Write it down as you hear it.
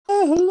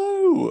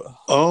hello.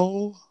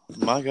 Oh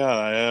my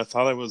god! I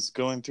thought I was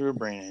going through a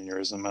brain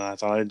aneurysm, and I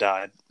thought I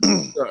died.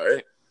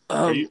 Sorry.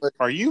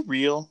 Are you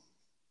real?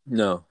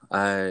 No,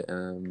 I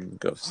am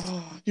Ghost.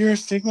 You're a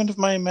figment of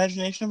my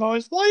imagination. I've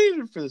always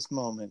waited for this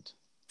moment.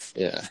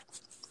 Yeah.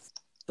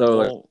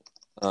 So,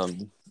 Well,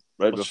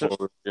 right before we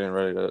were getting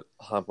ready to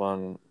hop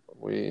on,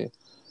 we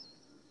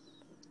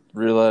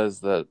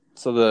realized that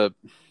the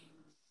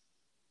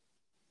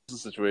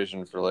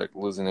situation for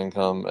losing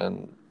income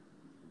and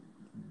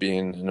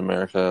being in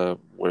America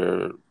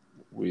where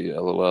we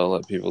LOL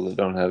at people that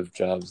don't have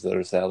jobs that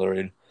are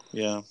salaried.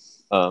 Yeah.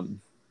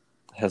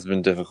 Has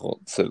been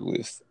difficult, to say the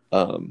least.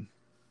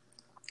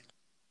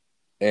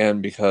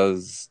 And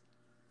because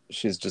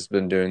she's just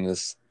been doing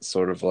this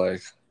sort of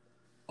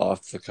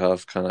off the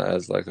cuff, kind of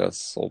as a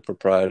sole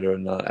proprietor,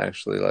 and not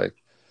actually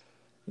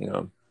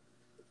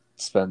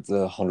spent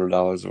the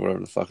 $100 or whatever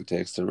the fuck it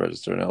takes to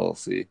register an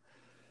LLC.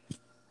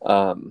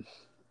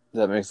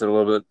 That makes it a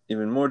little bit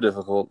even more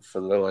difficult for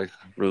the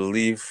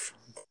relief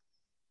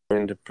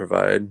to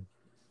provide.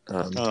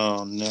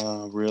 Oh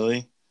no!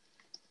 Really?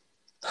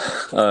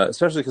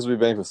 Especially because we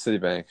bank with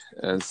Citibank,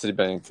 and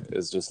Citibank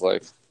is just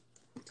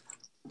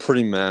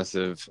pretty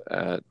massive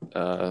at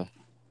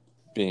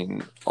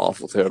being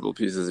awful, terrible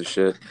pieces of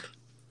shit.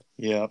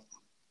 Yeah.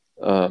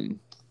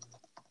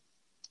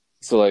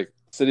 So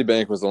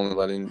Citibank was only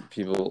letting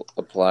people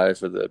apply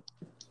for the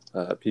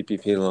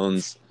PPP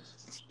loans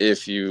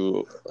if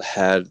you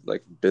had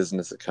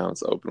business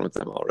accounts open with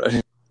them already.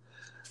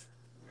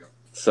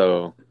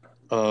 So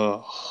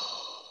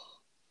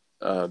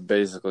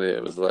basically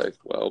it was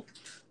well,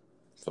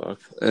 fuck.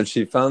 And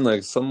she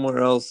found somewhere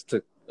else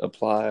to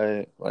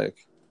apply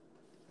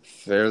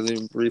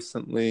fairly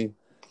recently,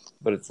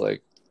 but it's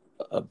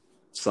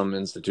some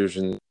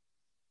institution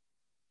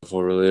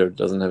before really or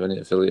doesn't have any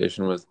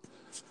affiliation with.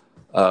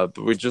 But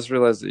we just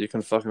realized that you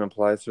can fucking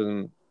apply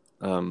through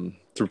them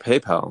through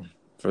PayPal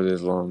for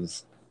these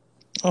loans.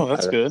 Oh,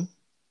 that's good.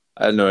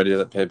 I had no idea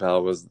that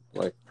PayPal was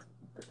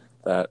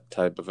that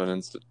type of an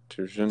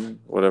institution,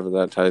 whatever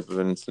that type of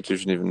an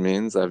institution even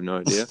means. I have no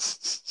idea.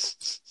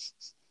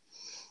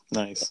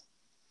 Nice.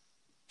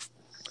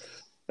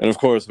 And of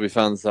course, we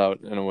found this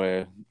out in a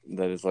way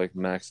that is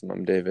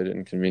maximum David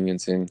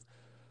inconveniencing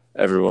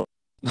everyone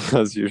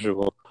as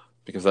usual,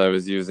 because I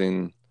was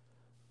using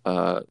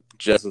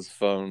Jess's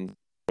phone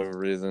for a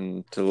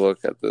reason to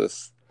look at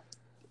this,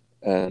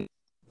 and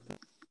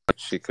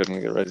she couldn't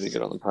get ready to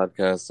get on the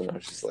podcast, and I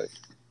was just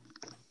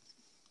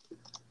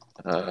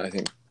I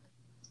think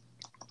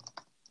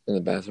in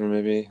the bathroom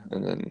maybe,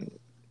 and then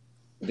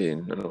being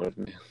annoyed with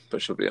me,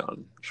 but she'll be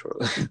on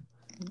shortly.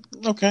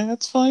 Okay,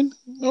 that's fine.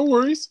 No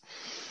worries.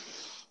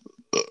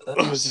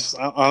 I was just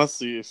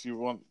honestly, if you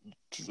want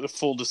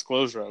full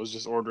disclosure, I was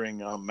just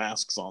ordering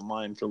masks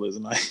online for Liz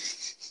and I.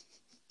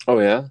 Oh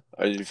yeah,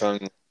 are you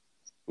finding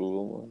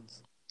cool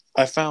ones?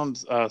 I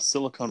found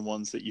silicone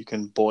ones that you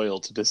can boil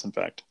to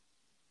disinfect.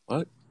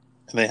 What?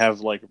 And they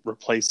have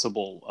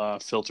replaceable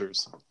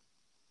filters.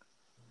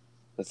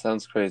 That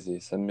sounds crazy.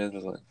 Send me the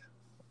link.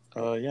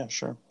 Yeah,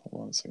 sure.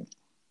 Hold on a second.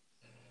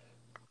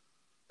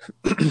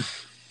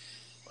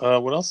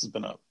 What else has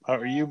been up? How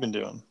have you been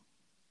doing?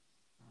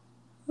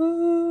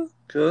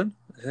 Good.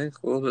 I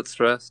think a little bit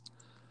stressed.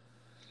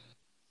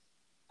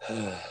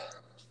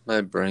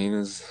 My brain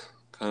is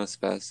kind of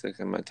spastic,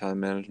 and my time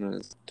management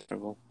is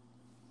terrible.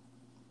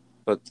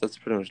 But that's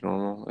pretty much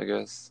normal, I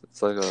guess.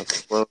 It's a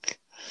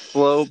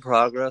slow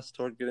progress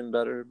toward getting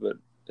better, but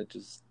it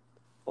just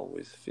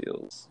always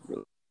feels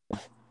really.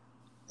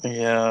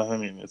 Yeah, I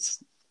mean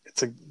it's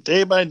a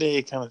day by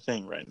day kind of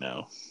thing right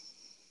now.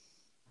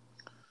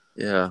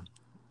 Yeah.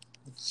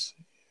 Let's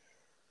see.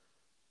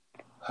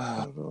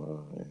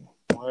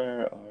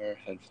 Where are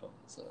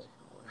headphones at?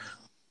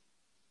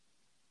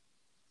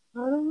 I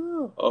don't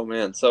know. Oh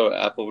man, so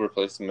Apple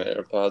replacing my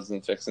AirPods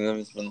and fixing them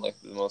has been the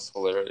most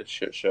hilarious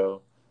shit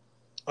show.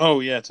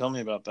 Oh yeah, tell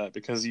me about that,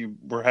 because you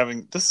were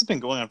having this has been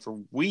going on for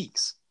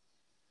weeks.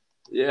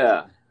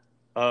 Yeah.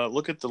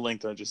 Look at the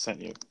link that I just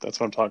sent you. That's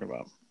what I'm talking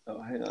about.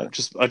 Oh, hang on.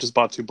 I just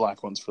bought 2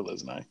 black ones for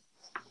Liz and I.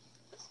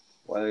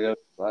 Why they got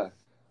black?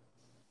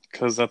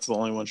 Because that's the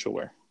only one she'll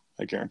wear.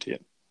 I guarantee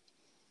it.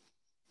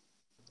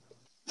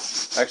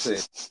 Actually,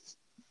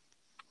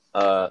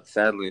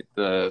 sadly,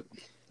 I'll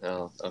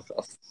go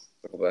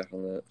back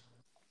on that.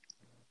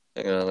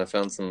 Hang on, I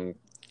found some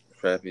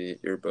crappy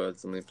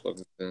earbuds. Let me plug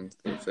this in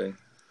to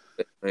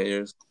my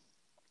ears.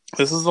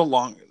 This is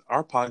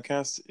our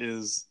podcast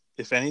is,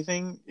 if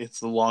anything,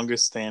 it's the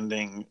longest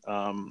standing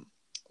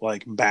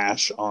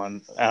bash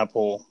on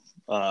Apple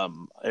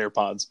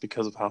AirPods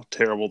because of how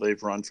terrible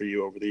they've run for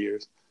you over the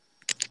years.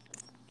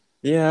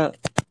 Yeah.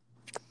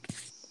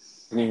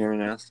 Can you hear me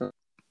now still?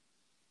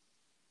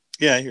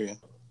 Yeah, I hear you.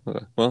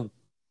 Okay. Well,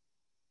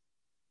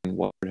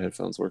 wired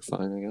headphones work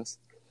fine, I guess.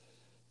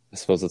 I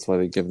suppose that's why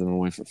they give them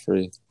away for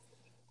free.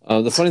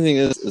 The funny thing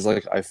is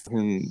I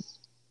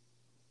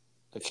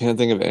can't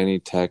think of any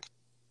tech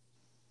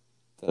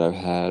that I've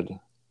had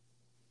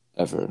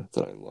ever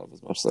that I love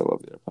as much as I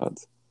love the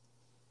AirPods.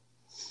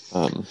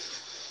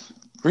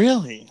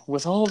 Really?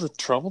 With all the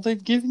trouble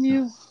they've given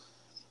you?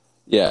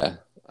 Yeah.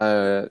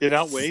 It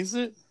outweighs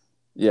it?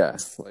 Yeah,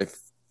 like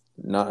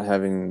not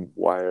having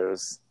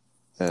wires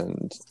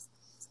and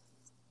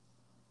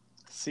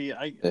See,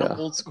 I'm yeah.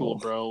 old school, Well,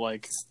 bro.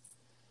 Like,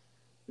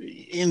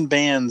 in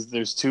bands,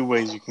 there's two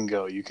ways you can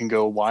go. You can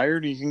go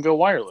wired, or you can go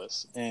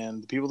wireless.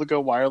 And the people that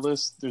go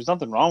wireless, there's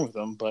nothing wrong with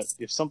them. But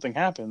if something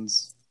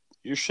happens,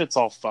 your shit's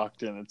all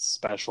fucked and it's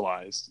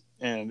specialized.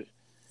 And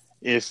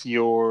if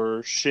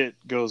your shit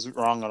goes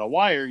wrong on a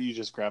wire, you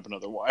just grab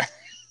another wire.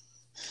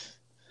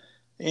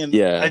 And I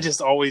yeah. just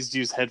always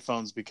use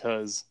headphones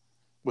because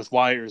with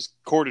wires,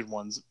 corded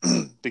ones,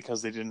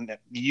 because they didn't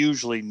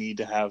usually need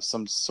to have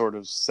some sort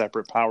of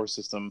separate power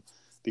system.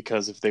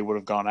 Because if they would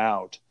have gone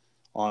out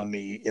on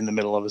me in the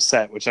middle of a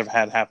set, which I've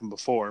had happen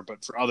before,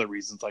 but for other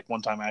reasons, like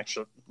one time,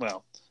 actually,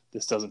 well,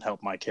 this doesn't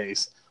help my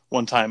case.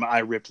 One time, I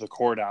ripped the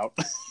cord out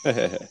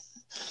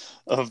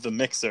of the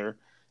mixer,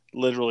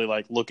 literally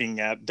like looking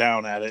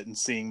down at it and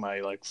seeing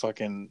my like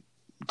fucking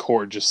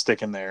cord just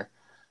sticking there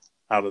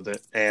out of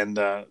it, and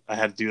I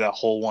had to do that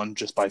whole one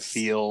just by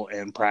feel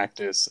and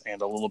practice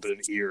and a little bit of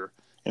ear.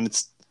 And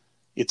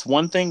it's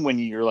one thing when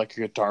you're like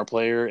a guitar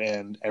player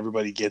and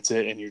everybody gets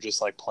it and you're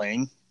just like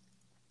playing,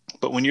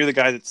 but when you're the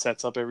guy that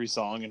sets up every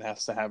song and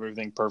has to have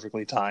everything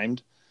perfectly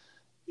timed,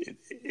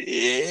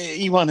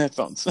 you want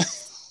headphones.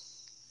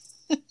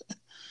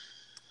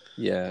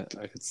 Yeah,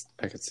 I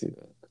could see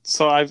that.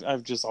 So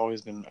I've just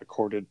always been a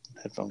corded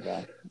headphone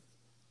guy.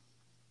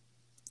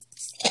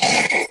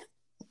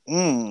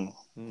 Hmm.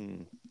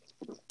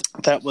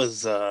 That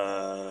was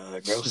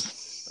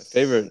gross.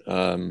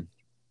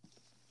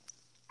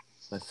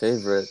 My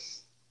favorite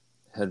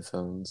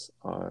headphones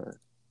are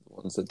the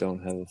ones that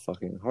don't have a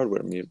fucking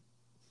hardware mute.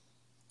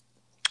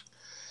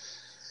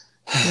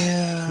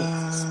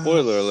 Yeah.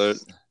 Spoiler alert,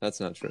 that's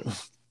not true.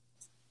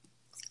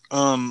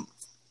 Oh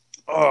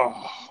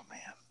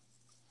man.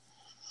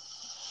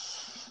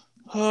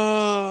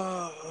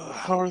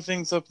 How are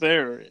things up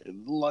there?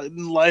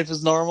 Life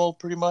is normal,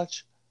 pretty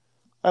much.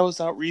 I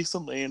was out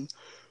recently, and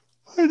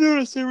I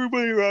noticed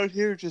everybody around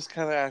here just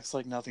kind of acts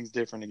like nothing's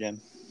different again.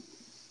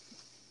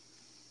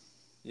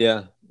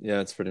 Yeah,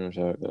 it's pretty much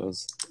how it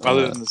goes.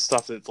 Other than the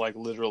stuff that's like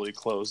literally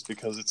closed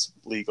because it's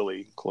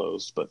legally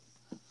closed. But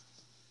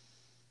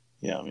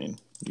yeah, I mean,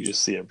 you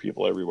just see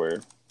people everywhere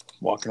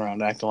walking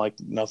around acting like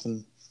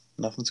nothing's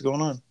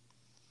going on.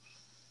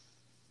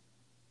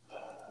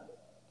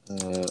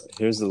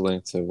 Here's the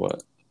link to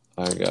what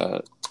I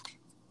got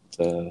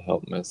to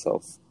help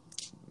myself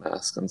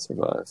mask and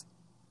survive.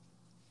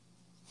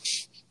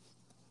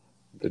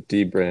 The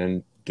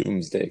D-brand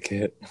Doomsday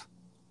Kit.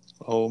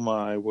 Oh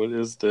my, what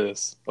is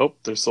this? Oh,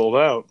 they're sold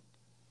out.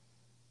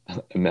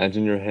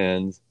 Imagine your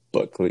hands,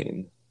 but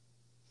clean.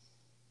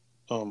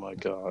 Oh my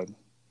god.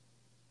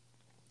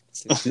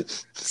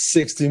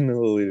 60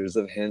 milliliters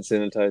of hand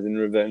sanitizing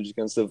revenge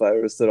against a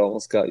virus that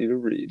almost got you to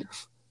read.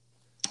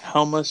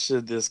 How much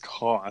did this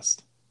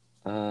cost?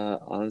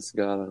 Honest to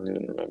God, I don't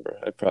even remember.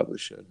 I probably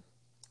should.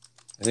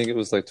 I think it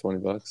was like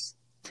 $20.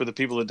 For the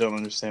people that don't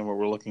understand what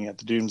we're looking at,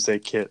 the Doomsday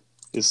Kit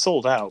is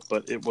sold out,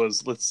 but it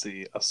was, let's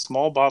see, a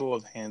small bottle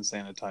of hand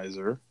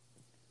sanitizer,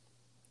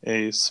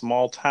 a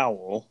small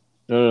towel.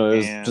 No, it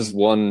was just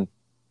one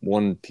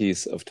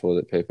piece of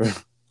toilet paper.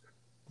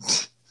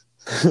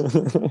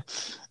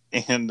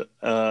 And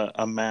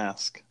a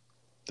mask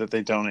that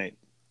they donate.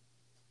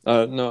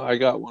 No, I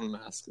got one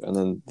mask, and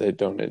then they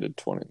donated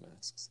 20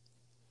 masks.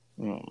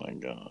 Oh my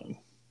god.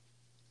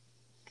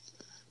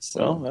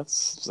 So, well,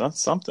 that's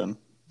something.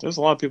 There's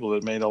a lot of people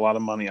that made a lot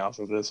of money off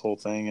of this whole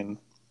thing, and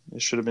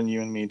it should have been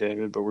you and me,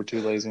 David, but we're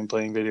too lazy in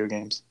playing video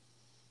games.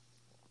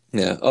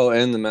 Yeah. Oh,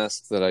 and the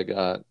mask that I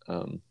got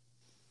you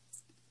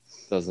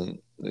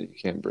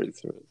can't breathe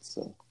through it.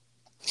 So,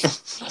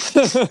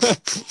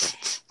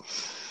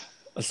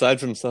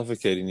 aside from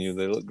suffocating you,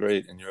 they look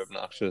great in your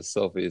obnoxious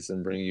selfies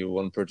and bring you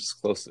one purchase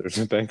closer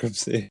to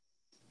bankruptcy.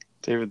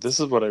 David, this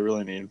is what I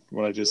really need.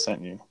 What I just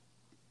sent you.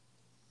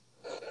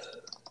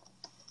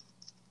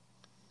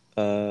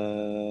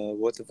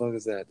 What the fuck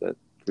is that?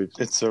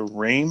 It's a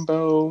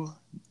rainbow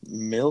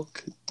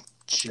milk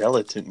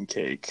gelatin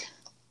cake.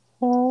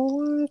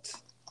 What?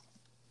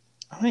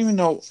 I don't even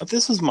know.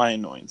 This is my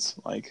annoyance.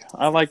 Like,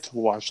 I like to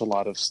watch a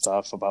lot of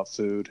stuff about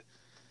food.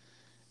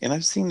 And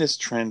I've seen this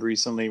trend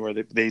recently where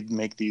they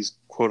make these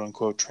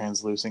quote-unquote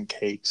translucent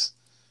cakes.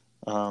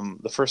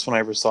 The first one I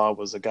ever saw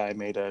was a guy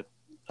made a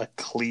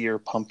clear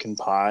pumpkin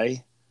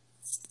pie.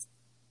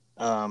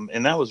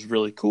 And that was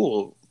really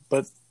cool.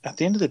 But at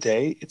the end of the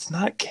day, it's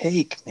not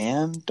cake,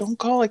 man. Don't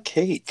call it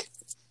cake.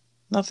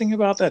 Nothing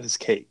about that is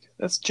cake.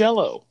 That's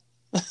Jell-O.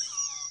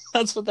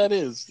 That's what that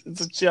is.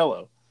 It's a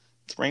Jell-O.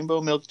 It's rainbow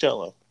milk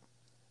Jell-O.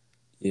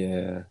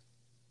 Yeah.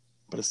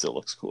 But it still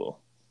looks cool.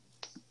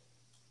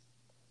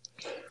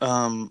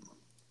 Oh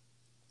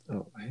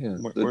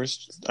man.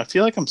 I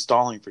feel like I'm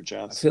stalling for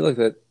Jess. I feel like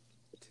that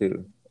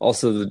too.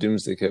 Also, the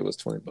Doomsday Kit was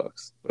 $20,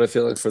 but I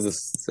feel like for the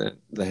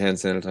hand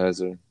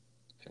sanitizer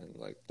and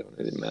like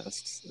donating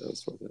masks, it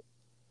was worth it.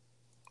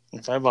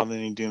 If I bought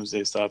any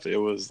Doomsday stuff, it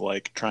was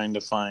like trying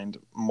to find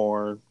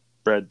more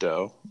bread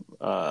dough,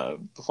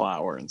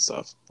 flour, and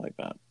stuff like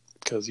that.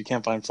 Because you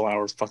can't find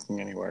flour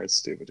fucking anywhere. It's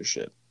stupid as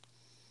shit.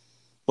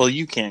 Well,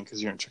 you can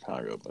because you're in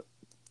Chicago, but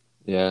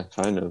Yeah,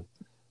 kind of.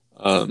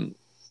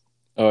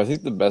 I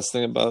think the best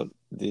thing about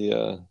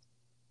the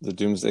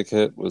Doomsday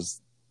Kit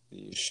was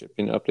the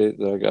shipping update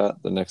that I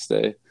got the next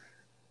day.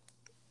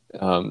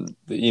 The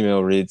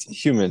email reads,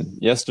 "Human,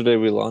 yesterday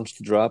we launched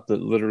a drop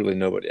that literally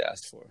nobody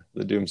asked for,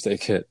 the Doomsday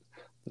Kit.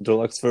 The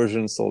deluxe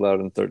version sold out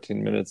in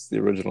 13 minutes. The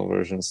original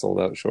version sold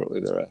out shortly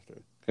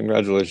thereafter.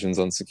 Congratulations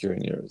on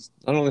securing yours.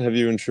 Not only have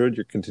you ensured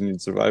your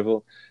continued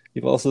survival,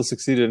 you've also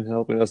succeeded in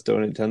helping us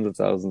donate tens of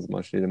thousands of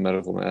much-needed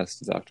medical masks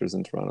to doctors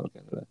in Toronto,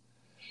 Canada.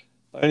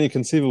 By any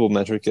conceivable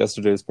metric,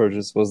 yesterday's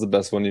purchase was the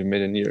best one you've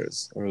made in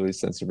years, or at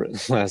least since your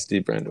last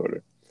deep brand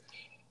order.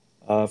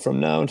 From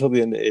now until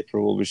the end of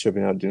April, we'll be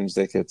shipping out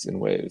Doomsday Kits in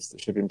waves. The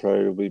shipping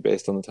priority will be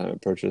based on the time of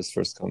purchase,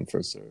 first come,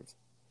 first serve.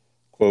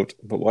 Quote,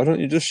 but why don't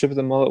you just ship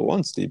them all at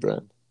once,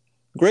 D-Brand?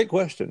 Great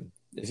question.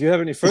 If you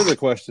have any further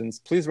questions,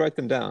 please write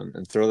them down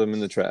and throw them in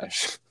the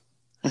trash."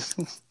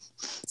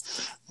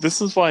 this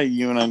is why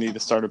you and I need to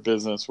start a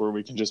business where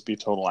we can just be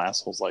total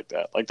assholes like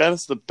that. Like, that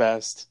is the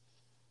best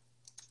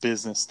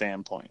business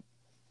standpoint.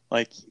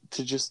 Like,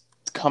 to just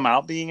come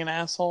out being an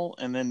asshole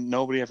and then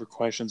nobody ever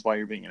questions why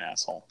you're being an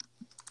asshole.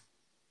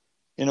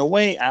 In a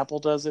way, Apple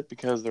does it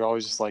because they're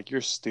always just like,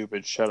 you're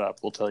stupid, shut up,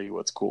 we'll tell you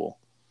what's cool.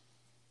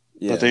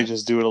 Yeah. But they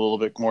just do it a little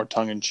bit more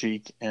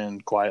tongue-in-cheek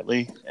and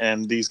quietly.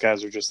 And these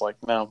guys are just like,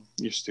 no,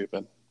 you're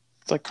stupid.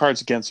 It's like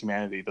Cards Against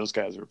Humanity. Those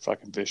guys are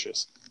fucking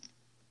vicious.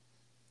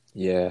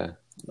 Yeah.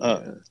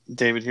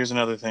 David, here's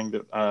another thing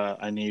that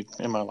I need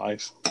in my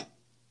life.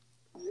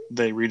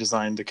 They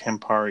redesigned the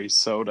Campari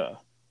soda,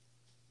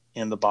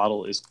 and the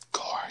bottle is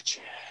gorgeous.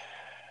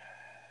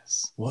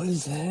 What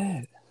is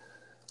that?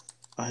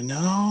 I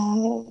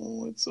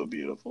know. It's so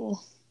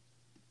beautiful.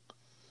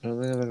 I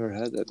don't think I've ever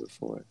had that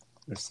before.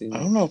 I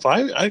don't know if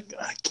I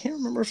can't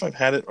remember if I've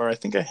had it, or I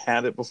think I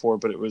had it before,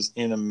 but it was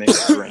in a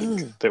mixed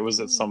drink that was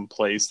at some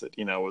place that,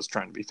 was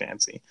trying to be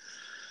fancy.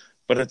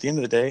 But at the end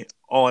of the day,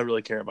 all I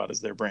really care about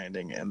is their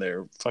branding, and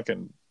their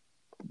fucking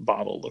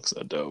bottle looks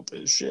dope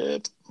as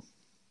shit.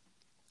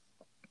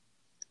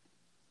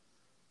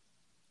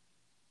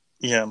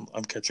 Yeah,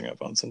 I'm catching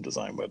up on some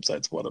design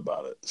websites. What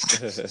about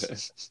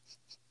it?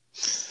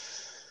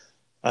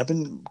 I've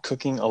been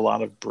cooking a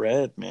lot of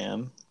bread,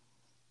 man.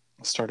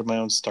 I started my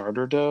own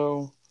starter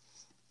dough.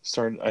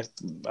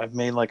 I've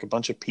made like a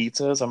bunch of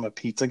pizzas. I'm a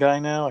pizza guy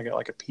now. I got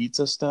like a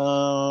pizza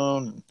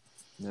stone.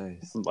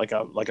 Nice. Like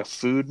a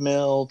food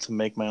mill to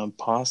make my own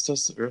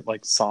pastas or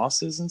like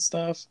sauces and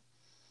stuff.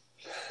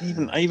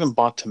 I even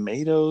bought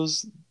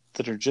tomatoes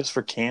that are just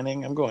for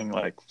canning. I'm going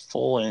like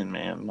full in,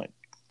 man. Like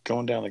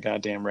going down the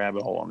goddamn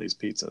rabbit hole on these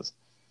pizzas.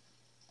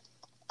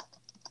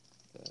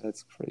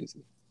 That's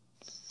crazy.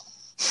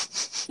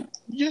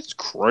 Yeah, it's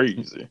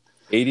crazy.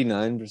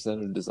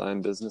 89% of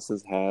design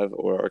businesses have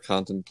or are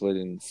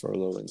contemplating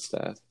furloughing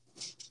staff.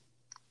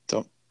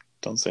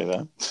 Don't say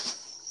that.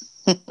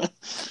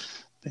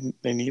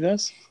 They need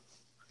us?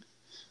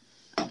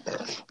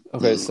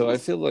 Okay, so I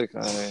feel like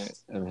I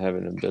am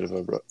having a bit of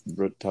a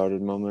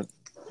retarded moment.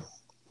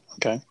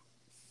 Okay.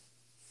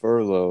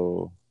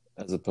 Furlough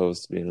as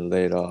opposed to being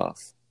laid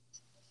off.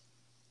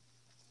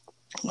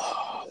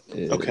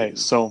 Okay,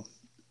 so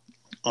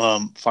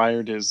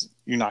fired is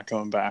you're not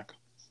going back.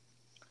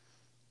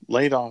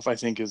 Laid off, I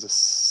think, is a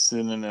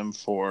synonym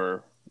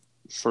for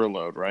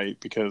furloughed, right?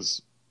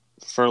 Because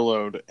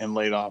furloughed and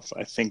laid off,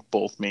 I think,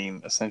 both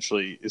mean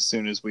essentially as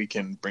soon as we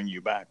can bring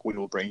you back, we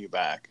will bring you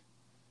back.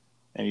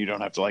 And you don't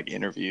have to like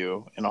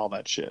interview and all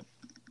that shit.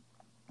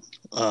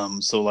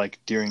 So like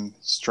during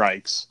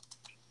strikes,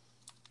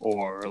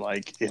 or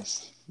like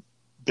if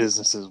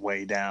business is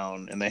way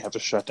down and they have to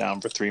shut down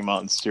for 3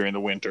 months during the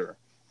winter,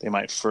 they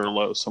might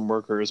furlough some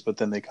workers, but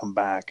then they come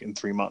back in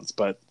 3 months,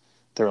 but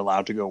they're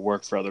allowed to go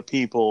work for other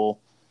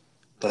people.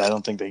 But I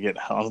don't think they get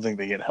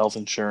health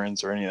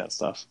insurance or any of that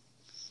stuff.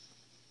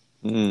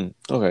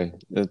 Okay,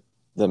 that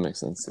makes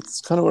sense.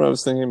 That's kind of what I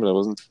was thinking, but I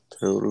wasn't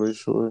totally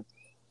sure.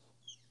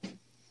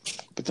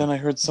 But then I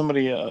heard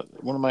somebody,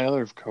 one of my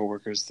other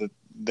coworkers, that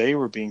they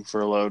were being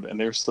furloughed and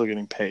they're still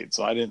getting paid.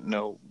 So I didn't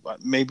know.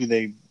 Maybe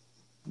they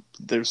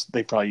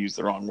probably used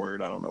the wrong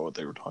word. I don't know what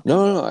they were talking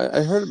about. No,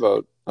 I heard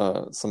about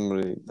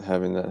somebody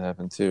having that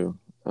happen too,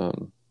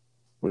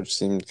 which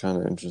seemed kind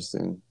of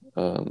interesting.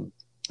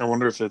 I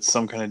wonder if it's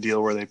some kind of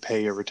deal where they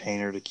pay a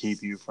retainer to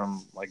keep you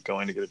from like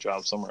going to get a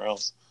job somewhere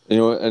else.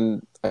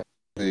 And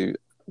actually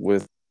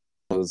with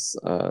those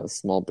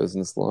small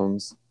business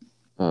loans,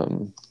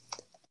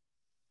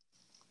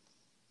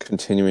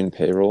 continuing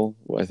payroll,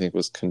 I think,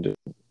 was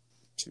conditioned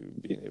to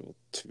being able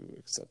to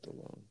accept a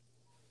loan.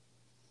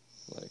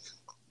 Like,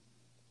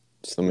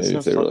 so maybe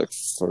if they were like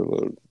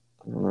furloughed,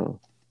 I don't know.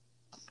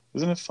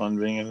 Isn't it fun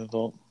being an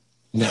adult?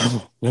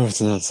 No,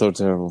 it's not. So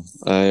terrible.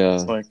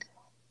 It's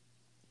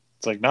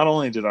like not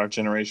only did our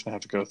generation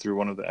have to go through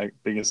one of the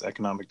biggest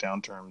economic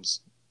downturns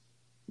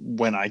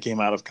when I came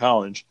out of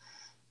college,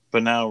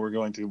 But now we're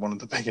going through one of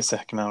the biggest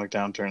economic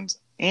downturns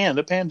and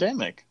a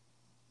pandemic.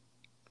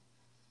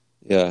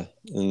 Yeah,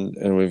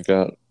 and we've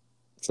got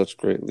such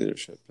great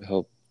leadership to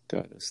help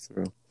guide us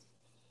through.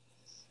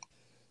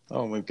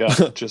 Oh, we've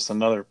got just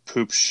another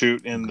poop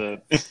shoot in the.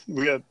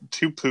 We got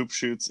 2 poop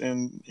shoots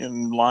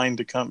in line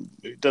to come.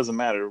 It doesn't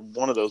matter.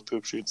 One of those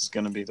poop shoots is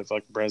going to be the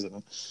fucking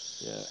president.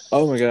 Yeah.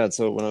 Oh my god.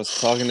 So when I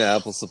was talking to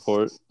Apple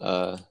support,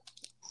 I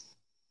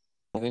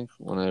think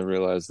when I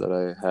realized that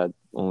I had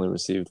only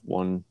received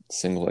one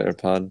single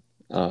AirPod,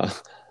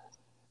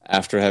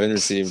 after having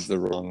received the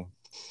wrong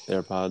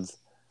AirPods,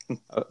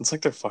 It's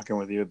like they're fucking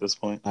with you at this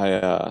point.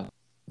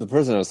 The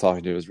person I was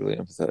talking to was really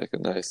empathetic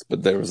and nice,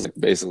 but there was like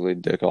basically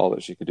dick all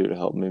that she could do to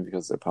help me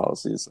because their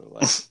policies are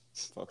like,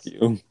 fuck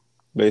you,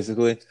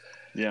 basically.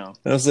 Yeah.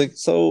 And I was like,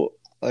 so,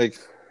 like,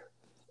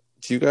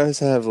 do you guys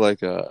have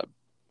like a,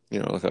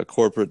 like a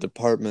corporate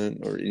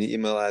department or an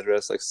email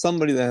address, like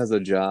somebody that has a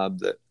job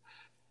that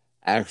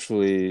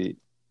actually,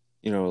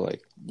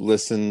 like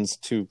listens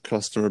to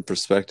customer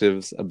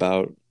perspectives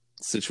about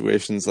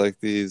situations like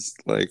these?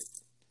 Like,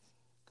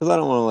 because I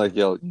don't want to like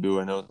yell at you.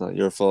 I know it's not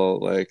your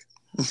fault. Like,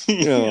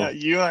 Yeah,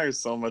 you are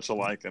so much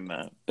alike in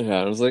that.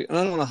 Yeah, I was like, and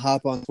I don't want to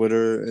hop on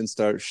Twitter and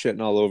start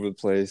shitting all over the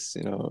place,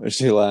 And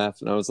she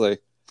laughed, and I was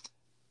like,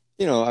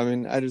 I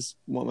mean, I just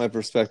want my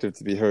perspective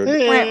to be heard. What?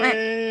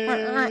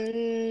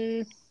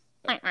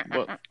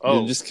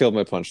 Oh, you just killed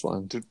my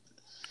punchline. Did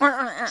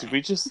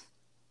we just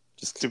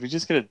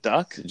get a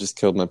duck? You just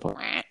killed my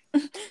punchline.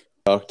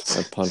 Ducked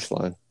my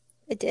punchline.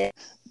 I did.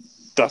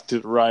 Ducked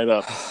it right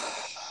up.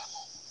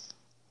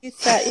 You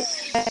thought you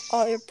had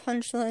all your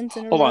punchlines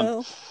in a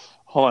row.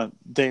 Hold on,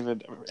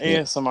 David.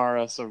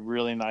 ASMR us a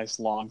really nice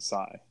long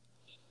sigh.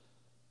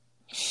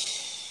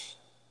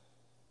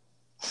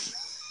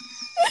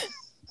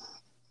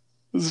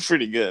 This is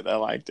pretty good. I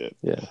liked it.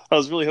 Yeah. I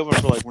was really hoping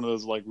for like one of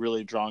those like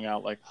really drawn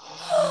out like.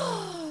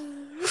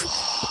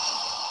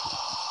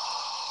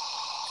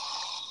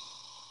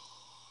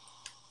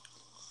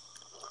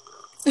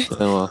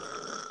 Well,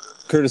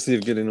 courtesy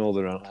of getting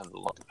older, I don't have the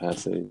lung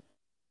capacity.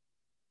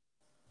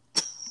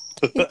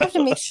 You have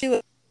to make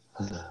sure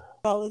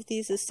all of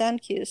these as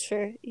sound cues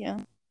for,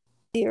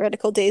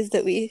 theoretical days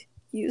that we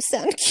use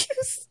sound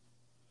cues.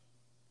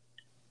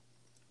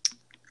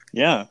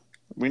 Yeah.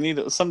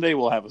 Someday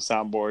we'll have a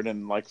soundboard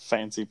and like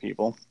fancy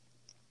people.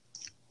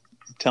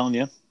 I'm telling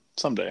you,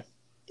 someday.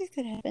 It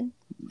could happen.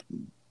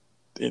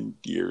 In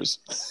years.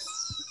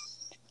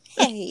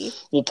 Hey.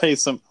 We'll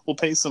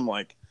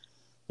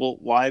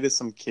lie to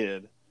some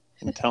kid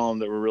and tell him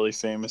that we're really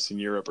famous in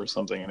Europe or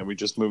something, and we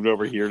just moved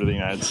over here to the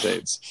United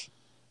States.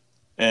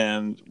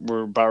 And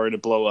we're about ready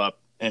to blow up,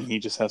 and he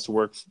just has to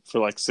work for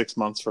like 6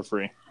 months for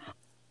free.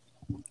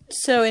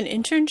 So an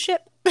internship?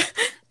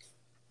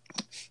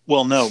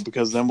 Well, no,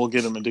 because then we'll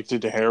get him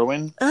addicted to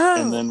heroin,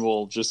 and then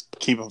we'll just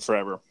keep him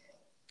forever.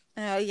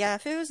 Oh, yeah,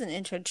 if it was an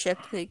internship,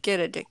 they'd get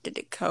addicted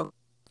to coke.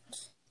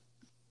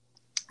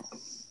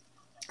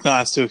 No,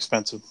 it's too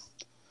expensive.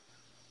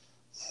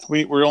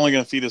 We're only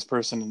going to feed this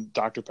person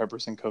Dr.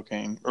 Peppers and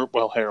cocaine, or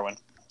heroin.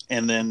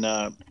 And then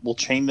we'll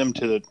chain them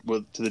to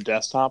the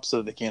desktop so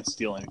that they can't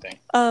steal anything.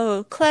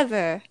 Oh,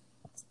 clever.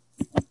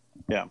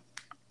 Yeah.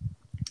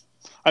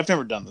 I've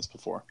never done this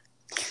before.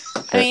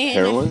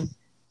 Heroin?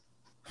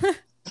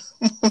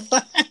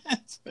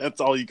 That's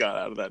all you got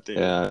out of that,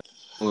 David. Yeah.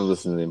 I'm going to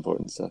listen to the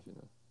important stuff,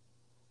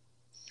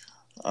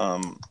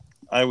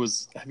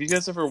 Have you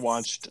guys ever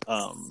watched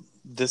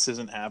This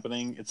Isn't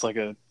Happening?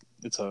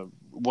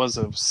 Was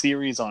a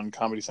series on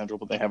Comedy Central,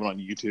 but they have it on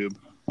YouTube.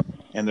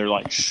 And they're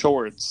like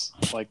shorts,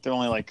 like they're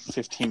only like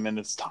 15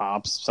 minutes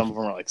tops. Some of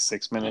them are like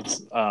 6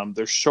 minutes.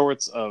 They're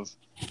shorts of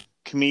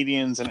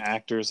comedians and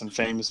actors and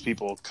famous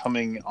people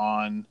coming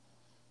on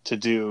to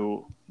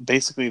do.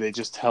 Basically, they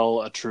just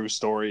tell a true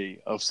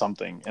story of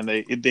something, and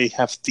they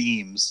have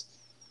themes.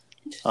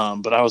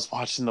 But I was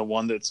watching the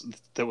one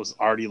that was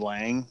Artie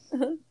Lang.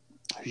 Uh-huh.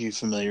 Are you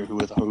familiar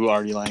with who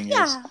Artie Lang is?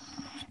 Yeah.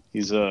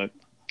 He's a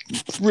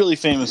really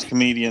famous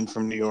comedian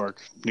from New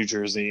York, New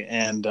Jersey,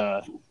 and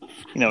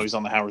he's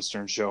on the Howard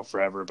Stern show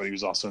forever, but he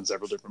was also in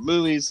several different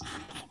movies.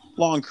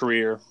 Long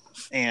career,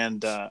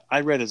 and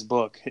I read his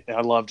book.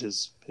 I loved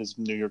his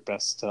New York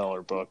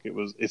bestseller book.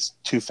 It's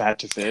Too Fat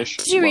to Fish.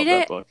 Did you read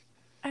that it? book.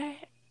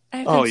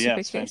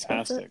 It's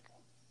Fantastic.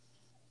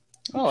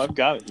 Oh, I've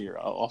got it here.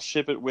 I'll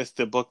ship it with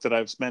the book that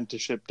I've meant to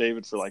ship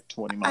David for like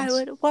 20 months. I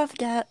would love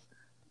that.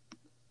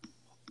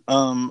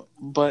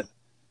 But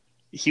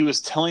he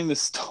was telling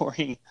this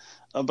story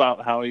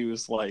about how he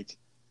was like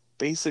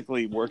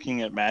basically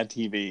working at Mad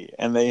TV,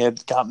 and they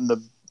had gotten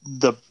the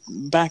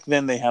back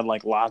then they had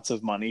like lots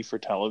of money for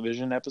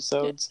television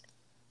episodes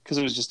because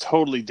it was just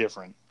totally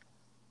different,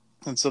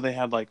 and so they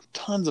had like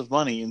tons of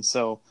money, and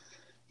so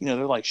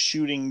they're like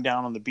shooting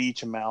down on the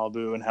beach in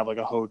Malibu and have like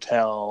a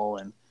hotel,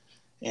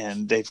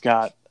 and they've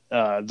got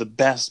the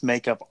best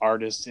makeup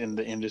artist in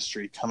the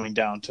industry coming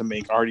down to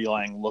make Artie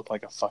Lang look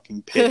like a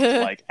fucking pig,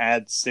 like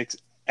add six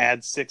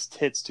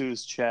tits to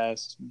his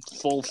chest,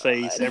 full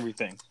face,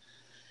 everything.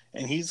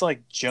 And he's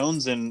like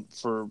jonesing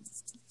for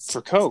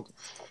coke.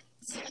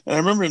 And I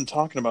remember him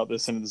talking about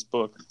this in this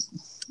book.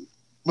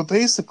 But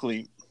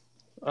basically,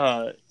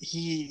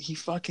 he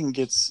fucking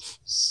gets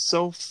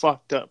so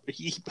fucked up.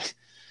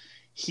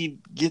 He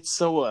gets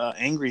so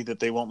angry that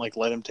they won't like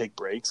let him take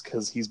breaks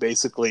because he's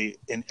basically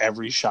in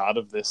every shot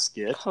of this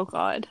skit. Oh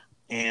God!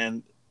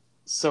 And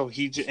so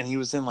he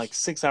was in like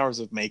 6 hours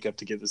of makeup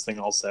to get this thing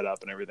all set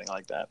up and everything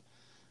like that.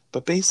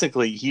 But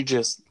basically, he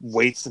just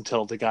waits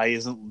until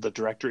the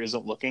director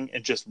isn't looking,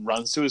 and just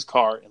runs to his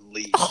car and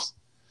leaves,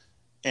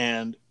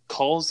 and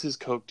calls his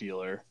coke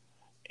dealer,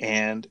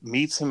 and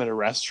meets him at a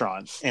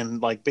restaurant.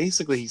 And like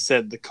basically, he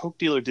said the coke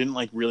dealer didn't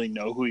like really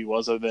know who he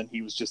was, other than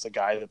he was just a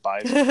guy that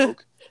buys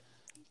coke.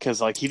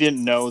 Because like he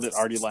didn't know that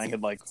Artie Lang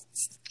had like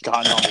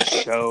gotten on the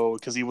show,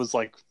 because he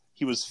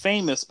was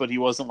famous, but he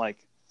wasn't like,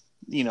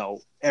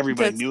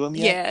 everybody knew him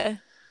yet. Yeah,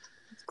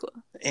 that's cool.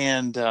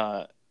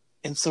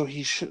 And so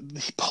he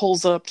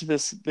pulls up to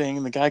this thing,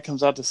 and the guy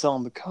comes out to sell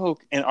him the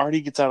coke, and Artie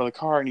gets out of the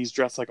car, and he's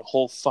dressed like a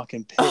whole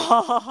fucking pig.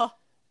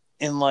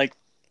 And like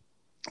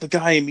the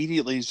guy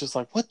immediately is just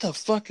like, "What the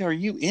fuck are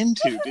you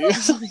into, dude?"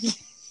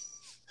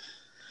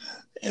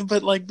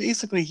 But like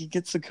basically, he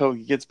gets the coke,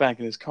 he gets back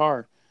in his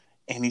car,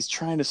 and he's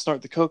trying to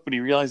snort the coke, but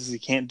he realizes he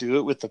can't do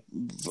it with a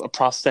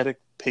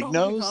prosthetic pig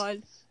nose. My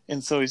God.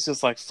 And so he's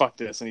just like, "Fuck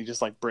this," and he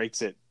just like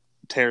breaks it.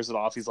 Tears it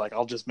off. He's like,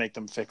 I'll just make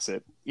them fix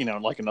it,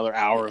 like another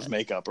hour of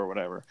makeup or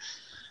whatever.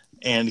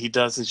 And he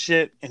does his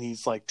shit, and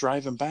he's like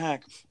driving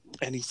back,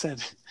 and he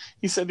said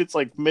it's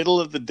like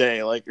middle of the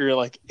day, like, or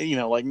like,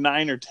 like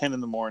 9 or 10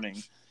 in the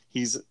morning.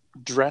 He's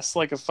dressed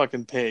like a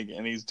fucking pig,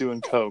 and he's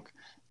doing coke,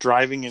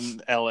 driving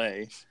in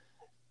LA,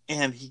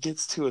 and he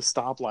gets to a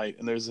stoplight,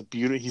 and there's a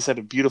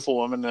beautiful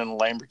woman in a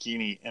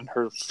Lamborghini, and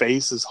her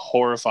face is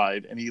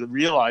horrified, and he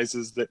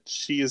realizes that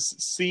she is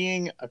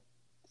seeing a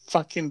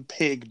fucking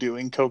pig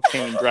doing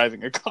cocaine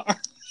driving a car.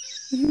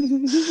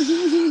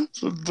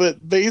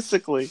 But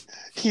basically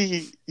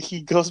he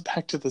goes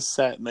back to the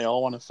set, and they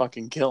all want to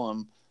fucking kill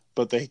him,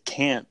 but they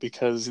can't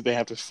because they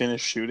have to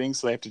finish shooting,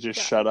 so they have to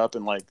just shut up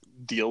and like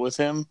deal with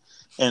him.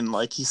 And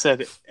like he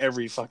said,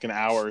 every fucking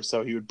hour or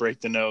so he would break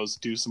the nose,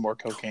 do some more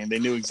cocaine. They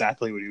knew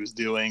exactly what he was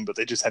doing, but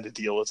they just had to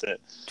deal with it.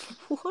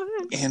 What?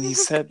 And he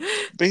said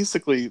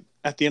basically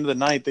at the end of the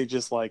night they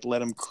just like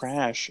let him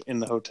crash in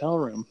the hotel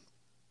room.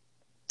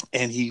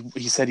 And he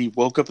said he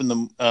woke up in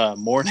the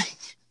morning,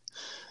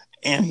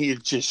 and he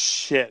had just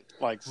shit,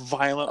 like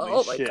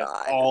violently shit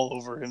all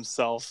over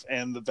himself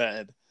and the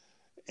bed.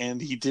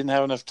 And he didn't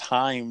have enough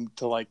time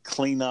to like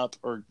clean up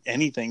or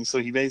anything. So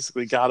he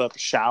basically got up,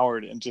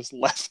 showered, and just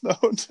left the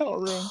hotel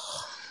room.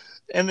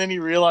 And then he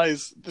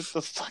realized that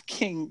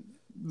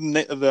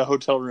the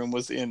hotel room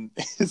was in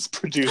his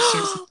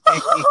producer's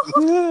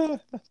name.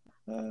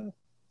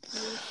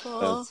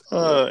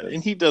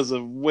 And he does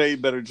a way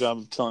better job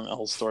of telling that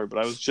whole story, but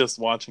I was just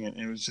watching it,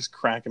 and it was just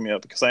cracking me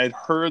up because I had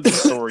heard the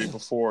story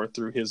before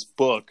through his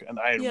book, and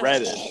I had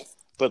read it,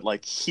 but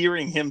like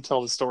hearing him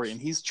tell the story, and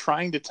he's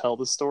trying to tell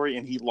the story,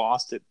 and he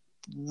lost it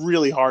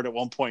really hard at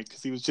one point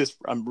because he was just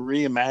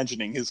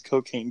reimagining his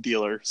cocaine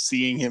dealer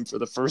seeing him for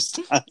the first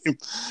time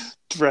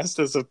dressed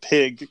as a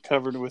pig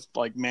covered with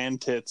like man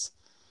tits.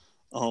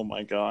 Oh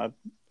my God,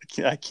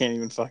 I can't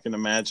even fucking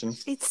imagine.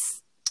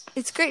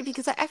 It's great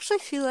because I actually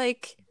feel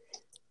like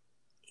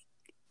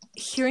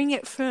hearing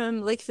it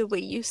from like the way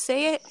you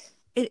say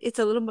it's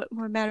a little bit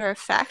more matter of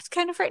fact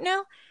kind of right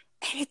now,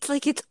 and it's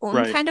like its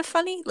own kind of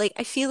funny. Like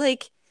I feel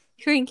like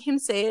hearing him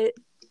say it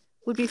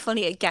would be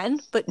funny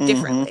again, but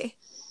differently.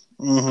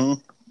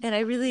 Mm-hmm. And I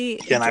really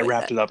and I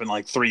wrapped it up in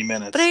like 3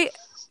 minutes. But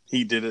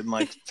he did it in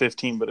like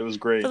 15, but it was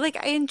great. But like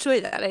I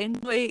enjoy that. I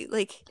enjoy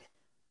like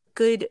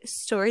good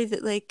story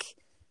that like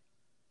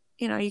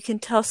you can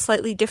tell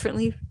slightly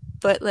differently,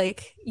 but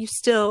like you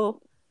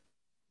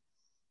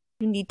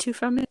need to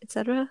from it,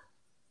 etc.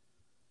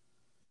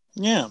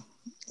 Yeah.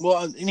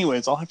 Well,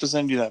 anyways, I'll have to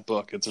send you that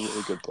book. It's a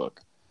really good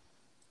book.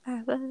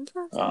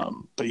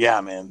 But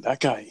yeah, man, that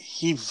guy,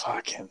 he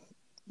fucking,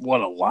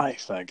 what a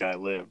life that guy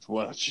lived.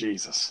 What a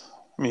Jesus.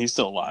 I mean, he's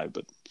still alive,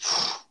 but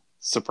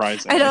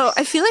surprising. I know.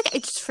 I feel like I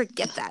just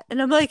forget that,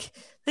 and I'm like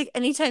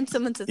anytime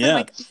someone says, I'm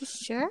like, are you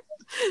sure?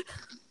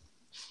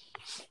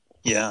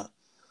 Yeah.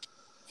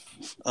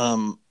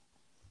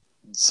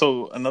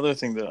 So another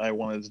thing that I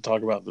wanted to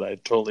talk about that I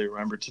totally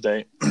remembered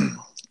today,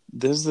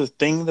 this is the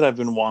thing that I've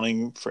been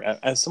wanting for,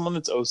 as someone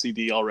that's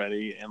OCD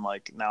already, and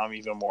like now I'm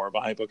even more of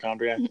a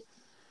hypochondriac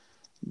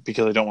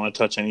because I don't want to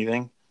touch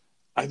anything.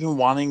 I've been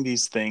wanting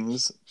these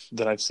things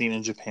that I've seen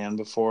in Japan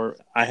before.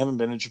 I haven't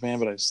been in Japan,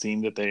 but I've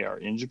seen that they are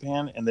in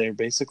Japan, and they're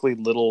basically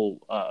little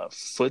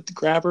foot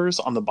grabbers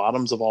on the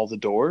bottoms of all the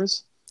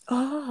doors.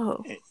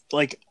 Oh.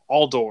 Like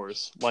all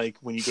doors, like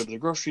when you go to the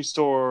grocery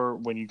store,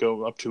 when you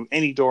go up to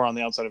any door on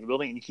the outside of a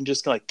building, and you can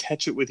just like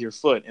catch it with your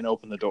foot and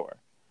open the door.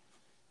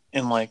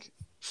 And like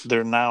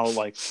they're now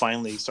like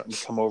finally starting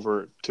to come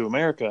over to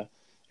America,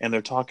 and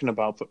they're talking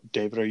about,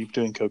 David, are you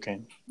doing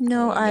cocaine?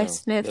 No, I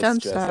sniffed. I'm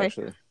sorry.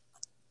 Actually.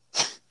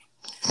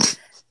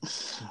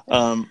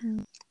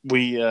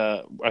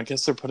 I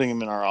guess they're putting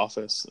them in our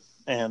office,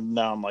 and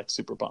now I'm like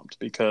super pumped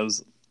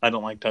because I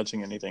don't like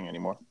touching anything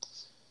anymore.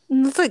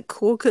 And it's like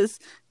cool because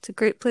it's a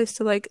great place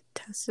to like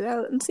test it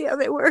out and see how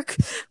they work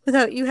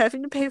without you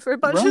having to pay for a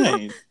bunch of them.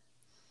 Right.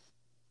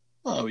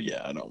 Oh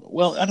yeah, I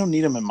don't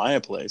need them in my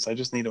place. I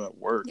just need them at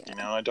work. Yeah. You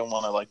know, I don't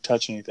want to like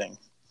touch anything.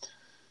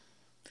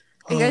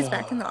 Are you guys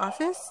back in the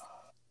office?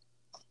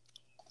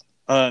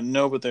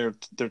 No, but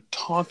they're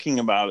talking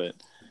about it,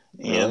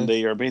 Really? and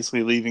they are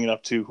basically leaving it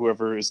up to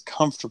whoever is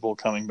comfortable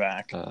coming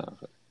back.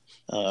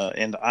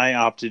 And I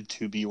opted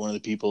to be one of the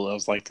people that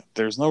was like,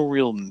 "There's no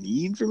real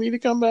need for me to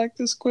come back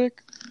this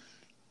quick,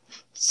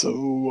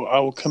 so I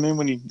will come in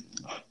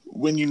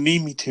when you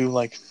need me to.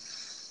 Like,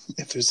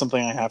 if there's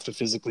something I have to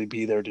physically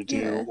be there to do,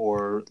 Yeah.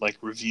 or like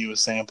review a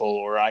sample,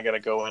 or I got to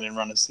go in and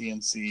run a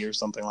CNC or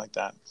something like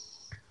that.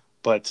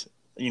 But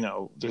you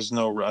know, there's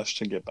no rush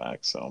to get back.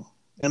 So,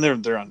 and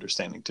they're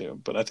understanding too.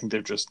 But I think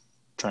they're just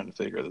trying to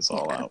figure this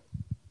all out.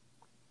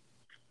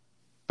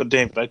 But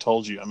David, I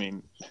told you. I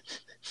mean,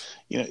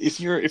 you know, if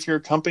you're a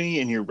company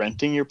and you're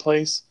renting your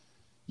place,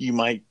 you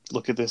might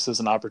look at this as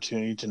an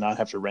opportunity to not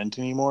have to rent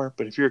anymore.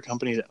 But if you're a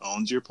company that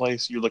owns your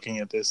place, you're looking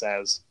at this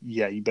as,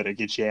 yeah, you better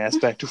get your ass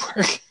back to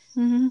work.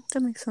 Mm-hmm.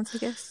 That makes sense, I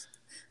guess.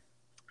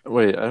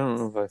 Wait, I don't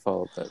know if I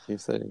followed that. Can you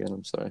say it again?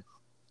 I'm sorry.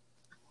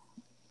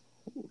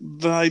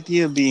 The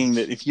idea being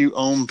that if you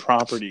own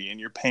property and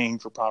you're paying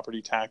for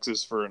property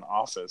taxes for an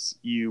office,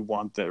 you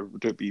want there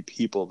to be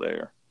people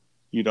there.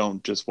 You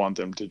don't just want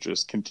them to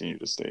just continue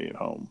to stay at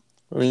home.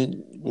 I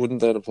mean,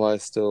 wouldn't that apply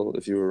still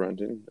if you were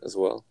renting as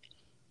well?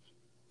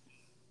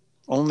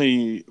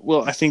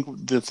 I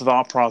think the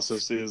thought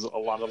process is a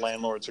lot of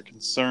landlords are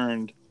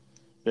concerned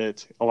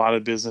that a lot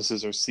of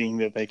businesses are seeing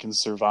that they can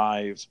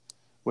survive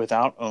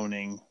without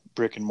owning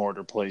brick and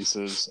mortar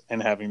places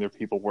and having their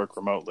people work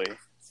remotely.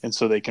 And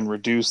so they can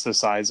reduce the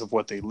size of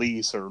what they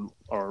lease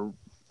or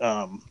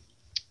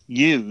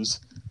use,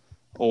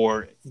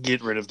 or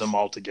get rid of them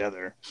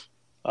altogether,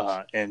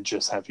 and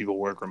just have people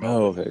work remotely.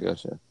 Oh, okay,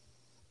 gotcha.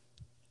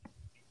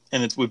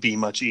 And it would be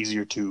much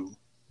easier to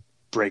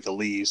break a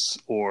lease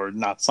or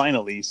not sign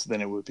a lease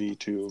than it would be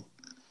to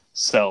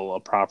sell a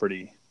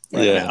property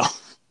now.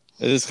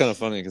 It is kind of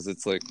funny because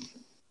it's like,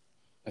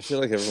 I feel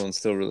like everyone's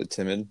still really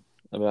timid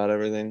about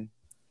everything.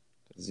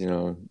 Because, you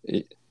know...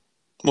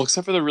 Well,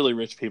 except for the really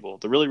rich people.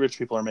 The really rich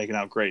people are making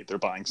out great. They're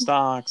buying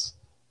stocks.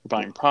 They're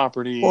buying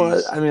properties.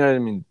 Well, I mean, I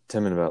didn't mean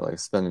timid about, like,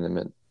 spending them. I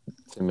meant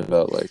timid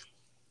about, like,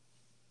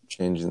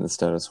 changing the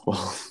status quo,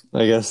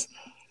 I guess.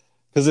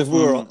 Because if we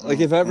were, like,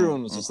 if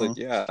everyone was just like,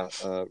 yeah,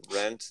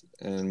 rent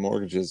and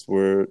mortgages,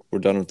 we're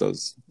done with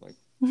those. Like,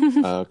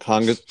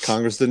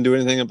 Congress didn't do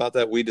anything about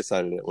that. We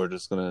decided it. We're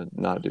just going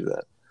to not do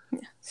that. Yeah.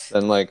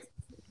 Then, like,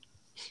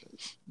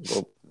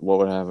 what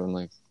would happen?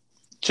 Like,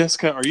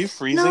 Jessica, are you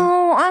freezing?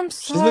 No, I'm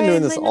sorry. she's been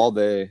doing this all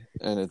day,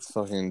 and it's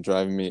fucking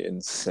driving me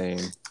insane.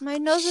 My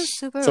nose is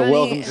super So runny.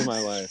 welcome to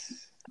my life.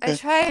 I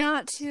try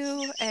not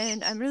to,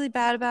 and I'm really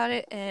bad about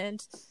it, and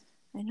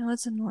I know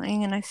it's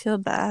annoying, and I feel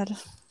bad.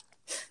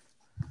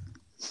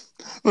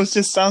 Well, it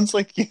just sounds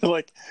like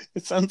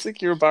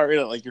you're about ready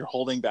to, like, you're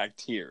holding back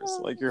tears.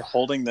 Like you're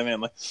holding them in,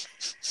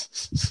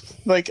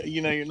 like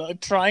you know, you're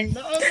not trying.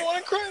 No, I don't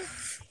want to cry.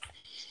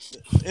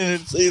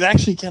 And it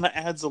actually kind of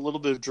adds a little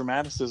bit of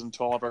dramaticism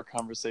to all of our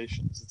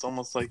conversations. It's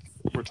almost like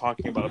we're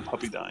talking about a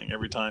puppy dying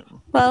every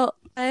time. Well,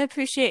 I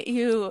appreciate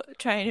you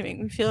trying to make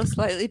me feel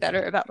slightly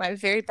better about my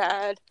very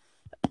bad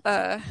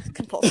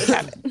compulsive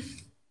habit.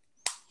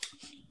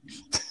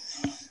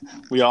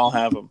 We all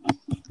have them.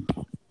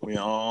 We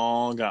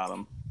all got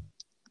them.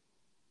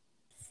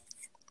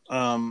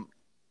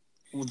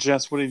 Well,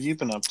 Jess, what have you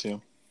been up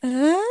to?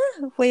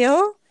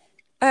 Well,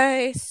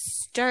 I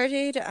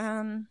started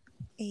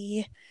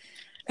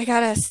I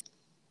got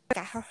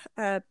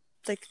a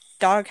like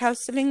dog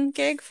house sitting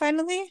gig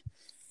finally,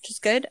 which is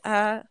good.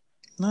 Nice.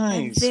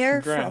 I'm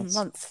there Congrats. for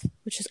a month,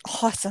 which is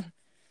awesome.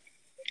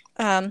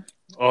 Oh,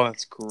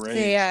 that's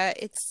great.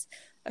 It's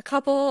a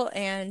couple,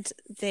 and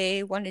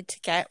they wanted to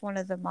get one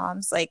of the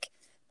moms like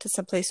to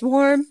someplace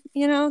warm.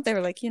 You know, they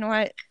were like, you know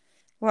what,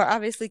 we're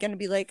obviously going to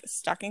be like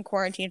stuck in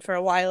quarantine for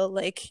a while.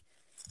 Like,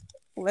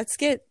 let's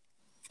get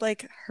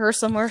like her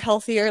somewhere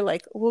healthier.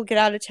 Like, we'll get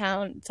out of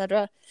town,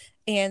 etc.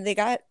 And they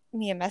got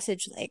me a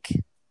message like,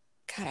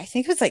 God, I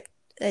think it was like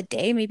a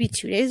day, maybe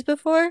 2 days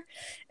before,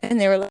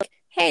 and they were like,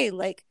 hey,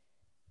 like,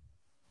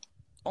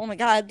 oh my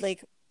God,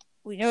 like,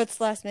 we know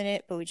it's last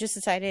minute, but we just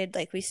decided,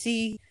 like, we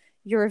see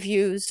your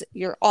reviews,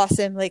 you're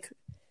awesome, like,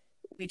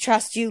 we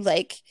trust you,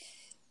 like,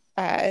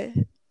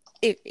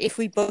 if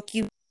we book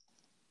you,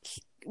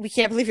 we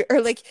can't believe you,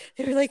 or like,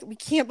 they were like, we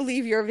can't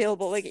believe you're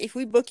available, like, if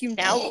we book you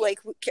now, like,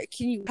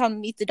 can you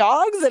come meet the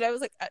dogs? And I was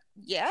like,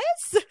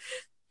 yes.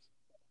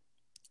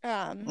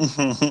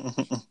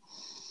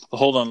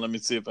 Hold on, let me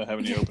see if I have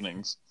any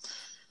openings.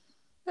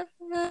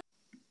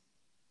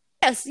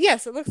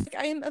 Yes, it looks like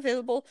I am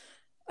available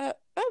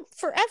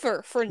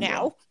forever for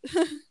now.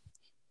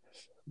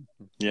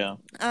 Yeah.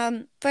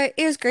 But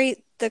it was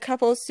great. The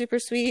couple is super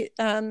sweet.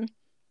 And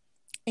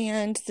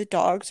the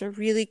dogs are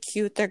really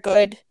cute. They're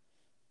good.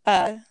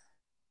 What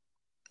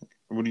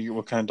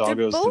kind of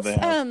doggos do they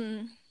have?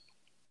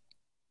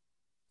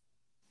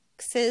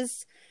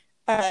 Mixes.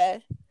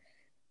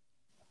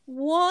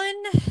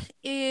 One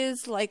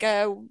is like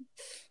a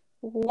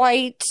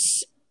white,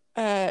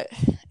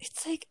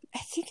 it's like, I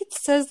think it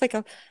says like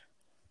a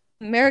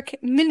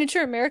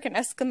miniature American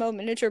Eskimo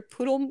miniature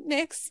poodle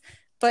mix,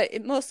 but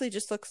it mostly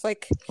just looks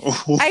like,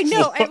 I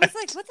know, I was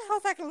like, what the hell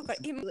is that gonna look like?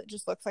 It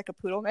just looks like a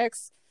poodle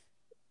mix.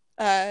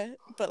 But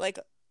like,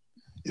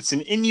 it's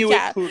an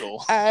Inuit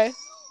poodle.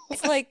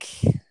 It's like,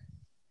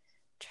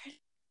 try to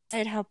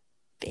decide how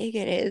big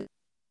it is.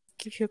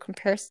 Give you a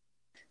comparison.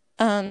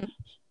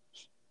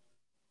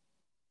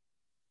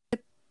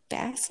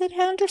 Basset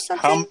Hound or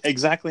something?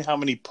 Exactly how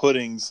many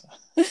puddings?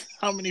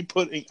 How many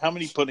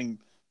pudding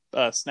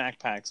snack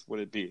packs would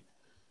it be?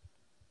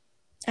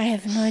 I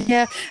have no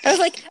idea. I was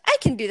like, I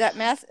can do that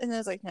math, and I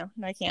was like, no,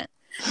 I can't.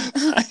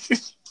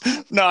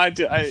 No, I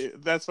do.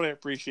 That's what I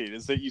appreciate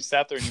is that you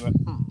sat there and you went,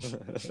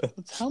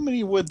 how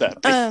many would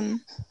that be?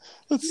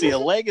 Let's see. A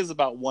leg is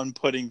about one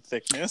pudding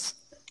thickness.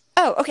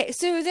 Oh, okay.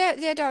 So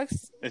their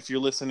dogs. If you're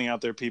listening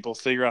out there, people,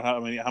 figure out how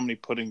many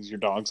puddings your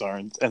dogs are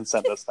and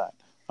send us that.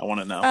 I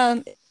want to know.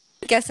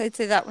 I guess I'd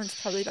say that one's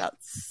probably about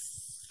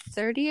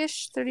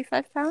 30-ish,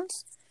 35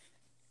 pounds.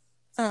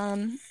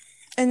 And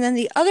then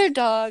the other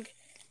dog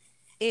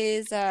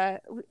is I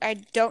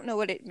don't know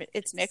what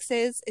its mix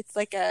is. It's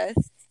like a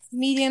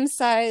medium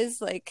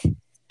size, like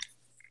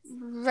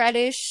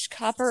reddish,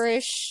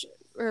 copperish,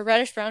 or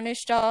reddish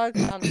brownish dog.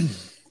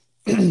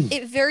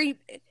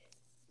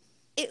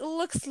 It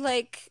looks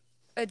like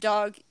a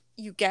dog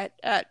you get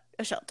at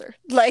a shelter.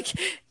 Like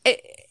it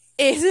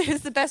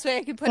is the best way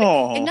I can put it,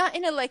 and not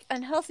in a like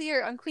unhealthy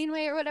or unclean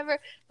way or whatever.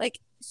 Like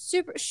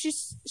super,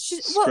 she's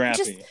well,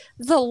 just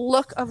the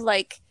look of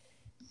like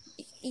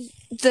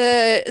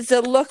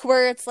the look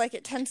where it's like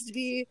it tends to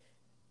be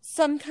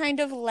some kind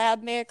of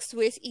lab mix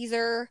with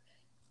either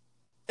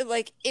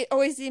like it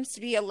always seems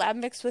to be a lab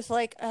mix with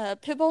like a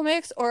pit bull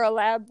mix or a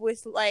lab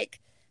with like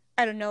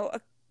I don't know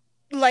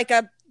like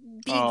a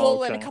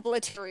beagle and a couple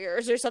of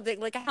terriers or something,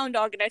 like a hound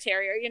dog and a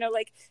terrier, you know,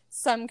 like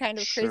some kind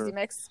of crazy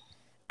mix.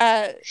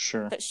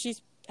 Sure. But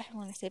she's, I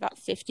want to say about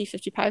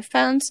 55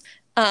 pounds.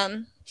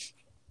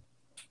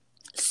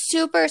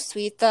 Super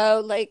sweet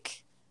though.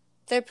 Like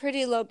they're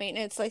pretty low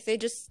maintenance. Like they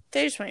just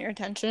want your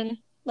attention.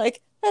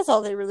 Like that's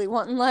all they really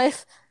want in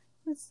life.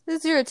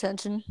 It's your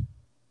attention.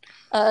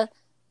 And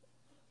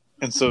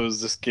so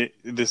is this gig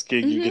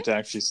you get to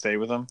actually stay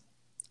with them?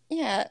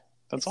 Yeah.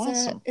 That's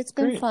awesome. It's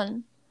been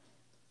fun.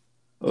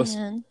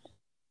 Man.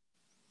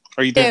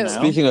 Are you there now?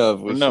 Speaking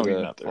of, we no, should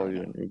you're not there call right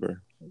you an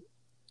Uber.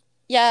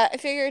 Yeah, I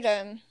figured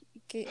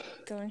get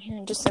going here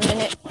in just a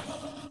minute.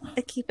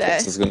 I keep it.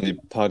 This is going to be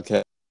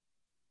podcast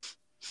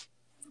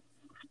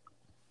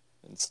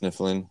and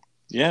sniffling.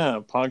 Yeah,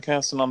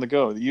 podcasting on the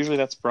go. Usually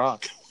that's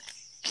Brock.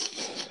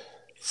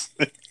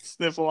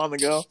 Sniffle on the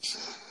go.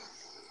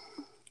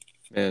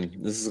 Man,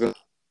 this is going to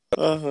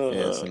be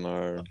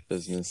ASMR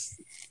business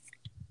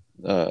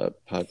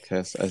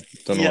podcast. I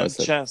don't know why I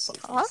said Jess.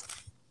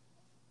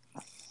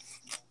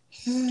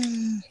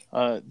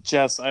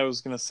 Jess, I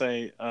was gonna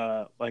say,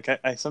 like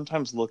I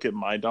sometimes look at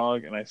my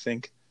dog and I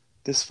think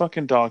this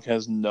fucking dog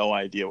has no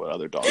idea what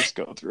other dogs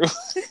go through.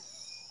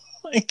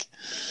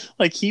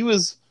 like he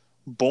was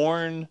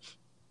born,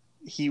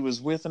 he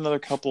was with another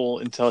couple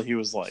until he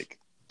was like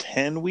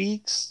 10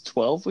 weeks,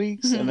 12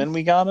 weeks, and then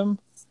we got him,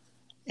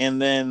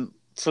 and then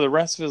for the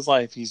rest of his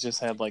life, he's just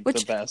had like the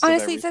best. Honestly,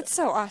 of everything. That's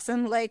so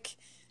awesome. Like,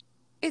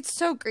 it's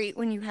so great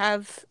when you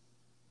have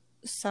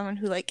someone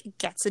who like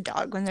gets a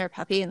dog when they're a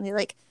puppy and they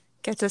like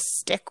get to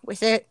stick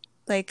with it.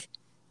 Like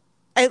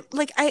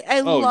I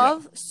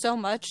love so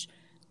much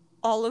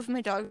all of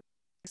my dogs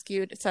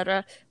rescued,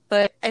 etc.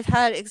 But I've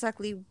had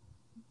exactly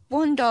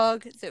one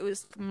dog that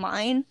was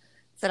mine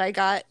that I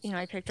got, you know,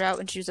 I picked her out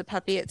when she was a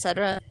puppy,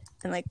 etc.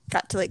 and like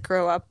got to like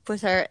grow up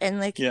with her, and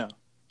like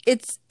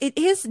it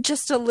is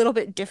just a little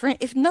bit different.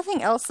 If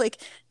nothing else, like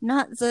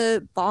not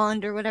the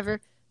bond or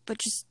whatever, but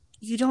just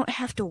you don't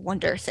have to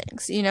wonder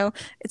things, you know?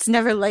 It's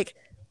never like,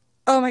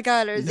 oh my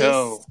God, are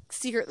they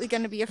secretly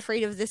going to be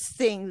afraid of this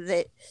thing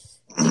that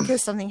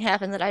because something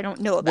happened that I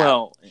don't know about?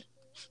 Well,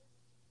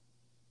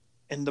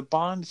 and the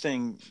bond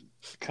thing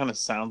kind of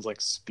sounds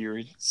like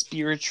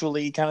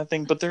spiritually kind of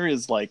thing, but there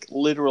is like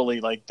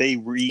literally like they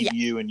read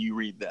you and you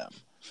read them.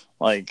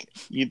 Like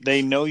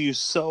they know you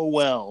so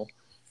well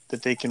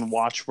that they can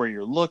watch where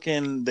you're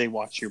looking. They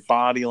watch your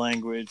body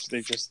language.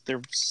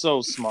 They're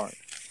so smart.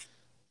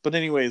 But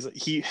anyways,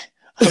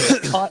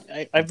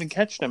 I've been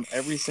catching him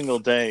every single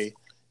day.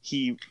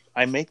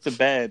 I make the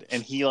bed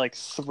and he like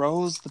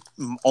throws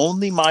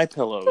only my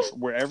pillows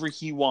wherever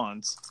he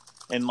wants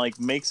and like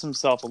makes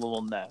himself a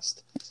little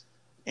nest.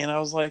 And I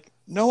was like,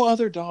 no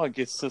other dog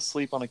gets to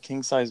sleep on a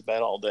king size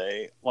bed all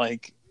day.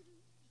 Like,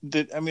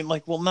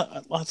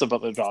 not lots of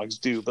other dogs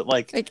do, but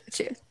like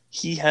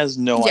he has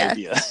no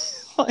idea.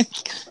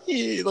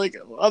 like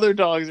other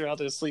dogs are out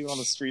there sleeping on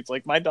the streets.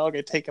 Like my dog,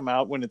 I take him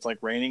out when it's like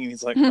raining, and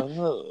he's like,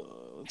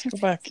 "Oh, let's go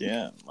back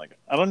in." Like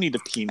I don't need to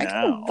pee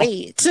now.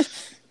 Wait,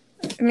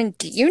 I mean,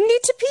 do you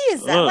need to pee?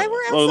 Is that why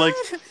we're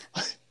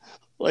outside?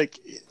 Like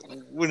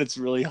when it's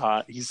really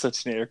hot, he's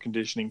such an air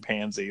conditioning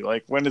pansy.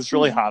 Like when it's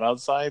really hot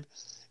outside,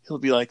 he'll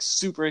be like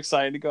super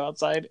excited to go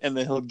outside, and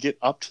then he'll get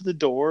up to the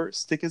door,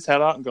 stick his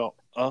head out, and go,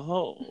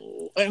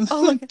 "Oh," and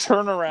like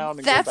turn around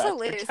and that's go back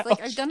hilarious. to the couch.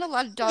 Like I've done a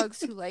lot of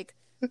dogs who like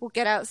will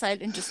get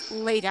outside and just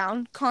lay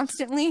down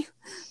constantly.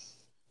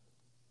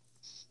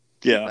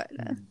 Yeah.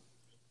 But,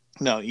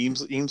 No,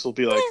 Eames will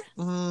be like,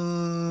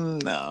 no,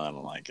 I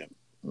don't like it.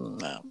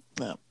 No,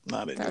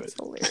 not into that's it.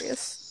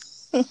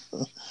 hilarious.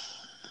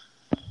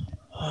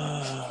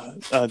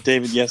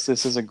 David, yes,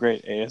 this is a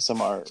great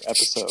ASMR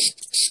episode.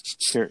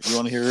 Here, you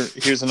want to hear?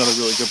 Here's another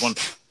really good one.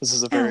 This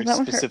is a very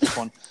specific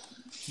one.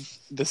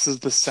 This is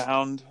the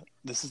sound.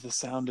 This is the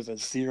sound of a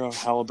Zero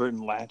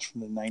Halliburton latch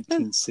from the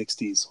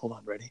 1960s. Hold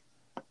on, ready?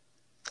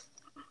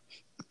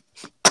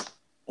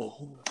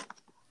 Oh,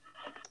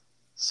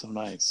 so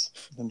nice.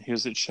 And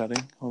here's it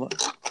shutting. Hold on.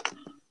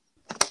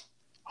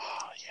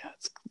 Oh yeah,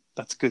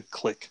 that's a good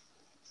click.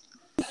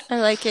 I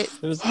like it.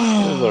 It was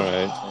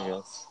alright, I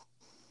guess.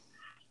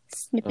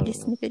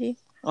 Snippety.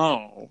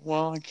 Oh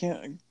well, I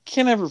can't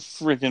ever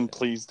freaking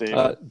please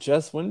David.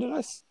 Jess, when did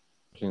I start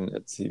working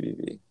at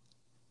CVV?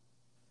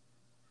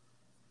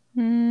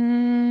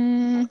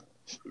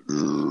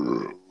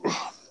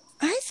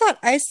 I thought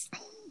I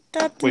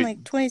stopped in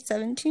like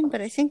 2017,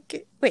 but I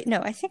think. Wait,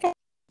 no, I think I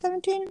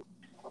 17.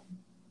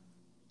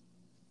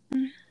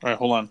 All right,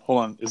 hold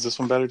on. Is this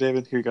one better,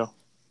 David? Here you go.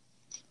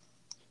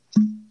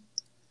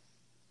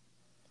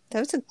 That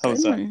was a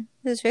good one.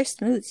 It was very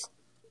smooth.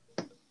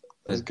 That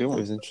was a good one.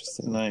 It was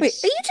interesting. Nice. Wait,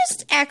 are you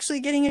just actually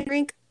getting a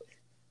drink?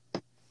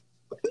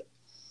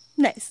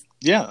 Nice.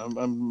 Yeah,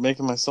 I'm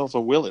making myself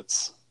a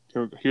Willits.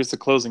 Here's the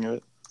closing of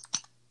it.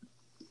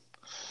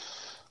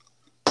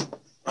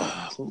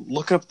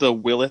 Look up the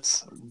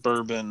Willits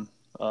bourbon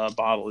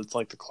bottle. It's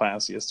like the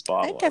classiest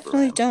bottle. I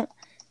definitely don't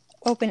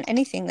open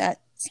anything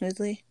that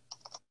smoothly.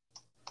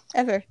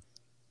 Ever.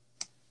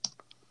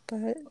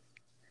 But it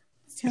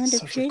sounded it's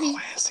such pretty. a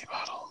classy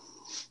bottle.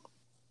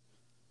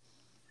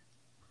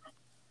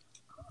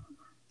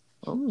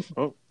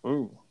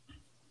 Oh.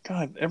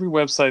 God, every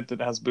website that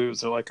has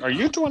booze, they're like, "Are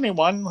you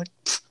 21?"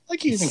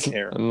 Like you even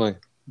care. I'm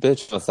like,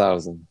 bitch,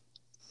 1,000.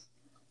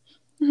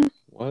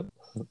 What?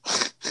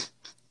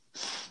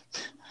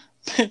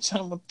 Bitch,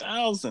 I'm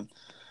 1,000.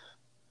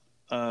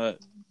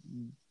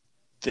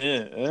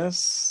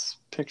 This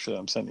picture that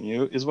I'm sending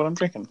you is what I'm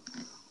drinking.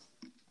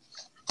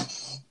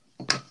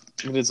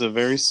 It is a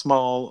very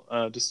small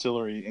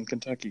distillery in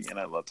Kentucky, and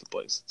I love the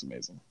place. It's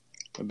amazing.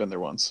 I've been there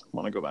once.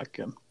 Want to go back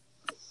again.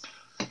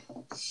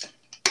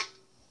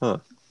 Huh.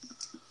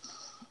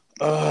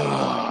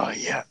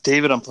 Yeah.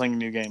 David, I'm playing a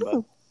new game,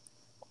 bud.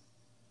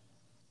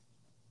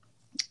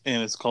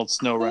 And it's called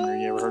SnowRunner.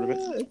 You ever heard of it?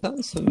 It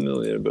sounds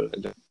familiar, but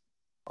I don't.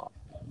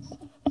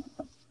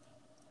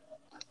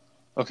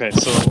 Okay,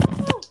 so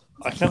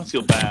I kind of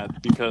feel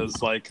bad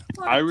because, like,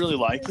 I really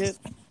like it,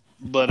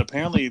 but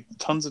apparently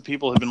tons of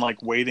people have been,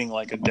 like, waiting,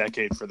 like, a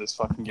decade for this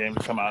fucking game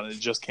to come out, and it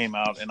just came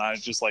out, and I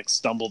just, like,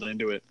 stumbled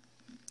into it.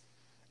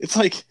 It's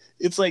like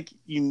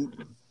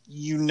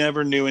you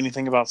never knew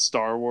anything about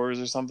Star Wars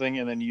or something,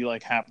 and then you,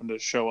 like, happen to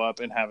show up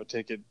and have a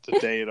ticket the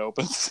day it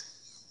opens.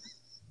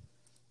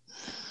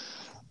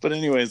 But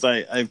anyways,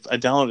 I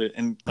downloaded it,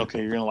 and okay,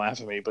 you're gonna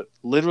laugh at me, but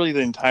literally the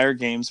entire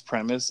game's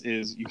premise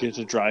is you get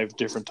to drive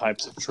different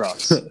types of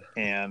trucks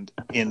and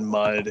in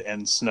mud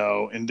and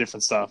snow and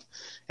different stuff,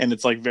 and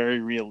it's like very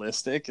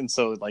realistic. And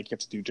so like you have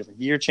to do different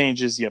gear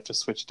changes, you have to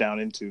switch down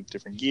into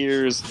different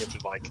gears, you have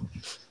to like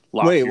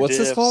lock Wait, your what's diffs.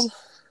 this called?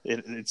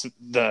 It's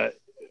the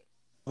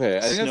Okay,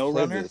 I think I've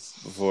played SnowRunner this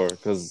before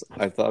because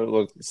I thought it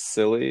looked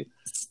silly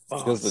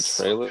because the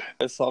trailer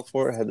I saw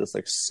for it had this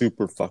like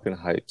super fucking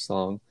hype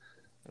song.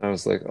 And I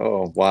was like,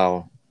 oh,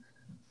 wow.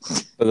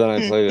 But then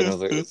I played it and I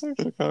was like, it's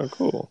actually kind of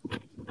cool.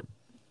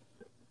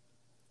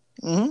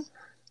 Mm-hmm.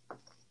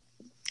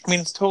 I mean,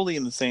 it's totally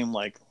in the same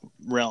like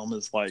realm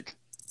as like,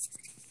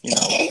 you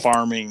know,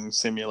 farming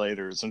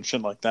simulators and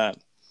shit like that.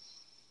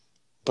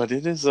 But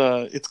it is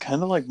it's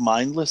kind of like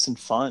mindless and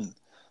fun.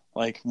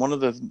 Like one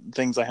of the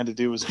things I had to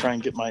do was try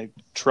and get my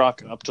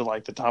truck up to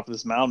like the top of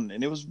this mountain,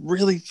 and it was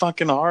really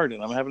fucking hard.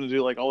 And I'm having to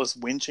do like all this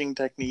winching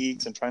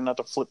techniques and trying not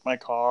to flip my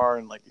car,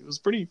 and like it was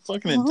pretty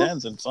fucking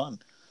intense and fun.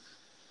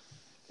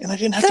 And I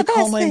didn't have to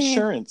call my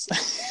insurance.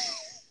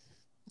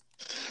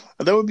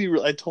 That would be.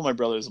 I told my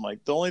brothers, I'm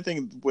like, the only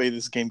way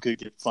this game could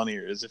get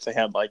funnier is if they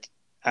had like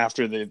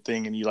after the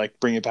thing, and you like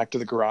bring it back to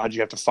the garage,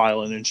 you have to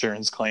file an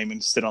insurance claim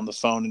and sit on the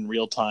phone in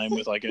real time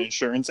with like an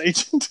insurance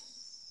agent.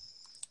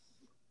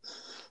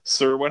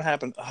 Sir, what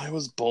happened? I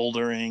was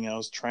bouldering. I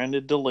was trying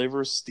to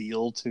deliver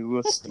steel to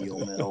a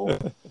steel mill.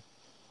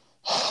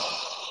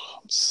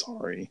 I'm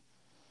sorry.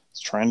 I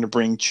was trying to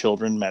bring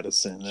children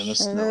medicine in a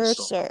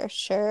snowstorm.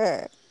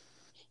 Sure.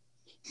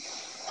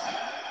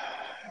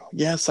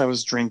 Yes, I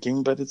was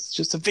drinking, but it's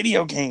just a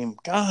video game.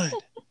 God.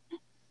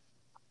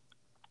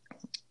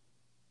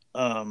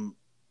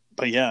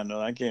 But yeah,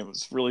 no, that game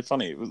was really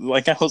funny. It was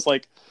like I was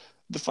like,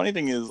 the funny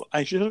thing is,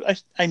 I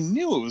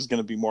knew it was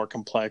going to be more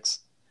complex.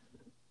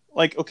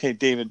 like, okay,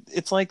 David,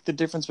 it's like the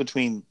difference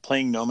between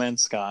playing No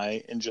Man's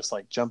Sky and just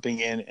like jumping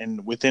in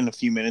and within a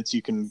few minutes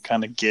you can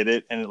kind of get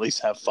it and at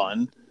least have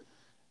fun,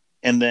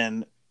 and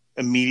then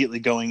immediately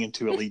going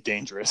into Elite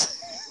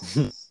Dangerous.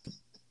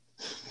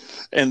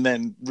 And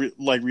then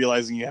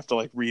realizing you have to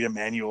like read a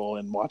manual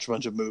and watch a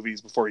bunch of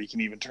movies before you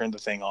can even turn the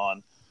thing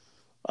on.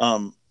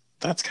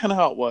 That's kind of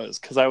how it was,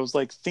 because I was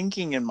like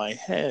thinking in my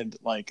head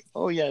like,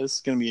 oh yeah, this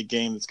is going to be a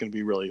game that's going to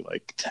be really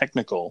like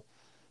technical,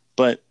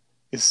 but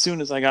as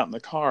soon as I got in the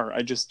car,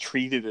 I just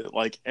treated it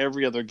like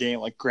every other game,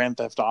 like Grand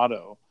Theft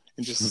Auto,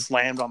 and just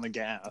slammed on the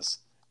gas.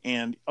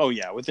 And oh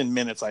yeah, within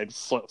minutes I'd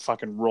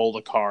fucking rolled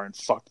the car and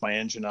fucked my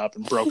engine up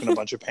and broken a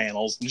bunch of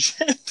panels and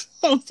shit.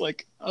 I was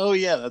like, oh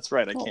yeah, that's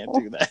right, I can't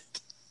do that.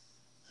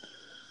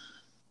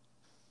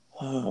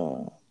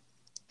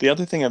 The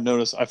other thing I've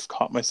noticed I've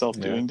caught myself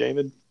doing,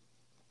 David,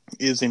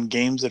 is in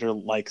games that are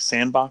like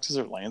sandboxes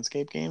or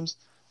landscape games,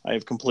 I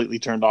have completely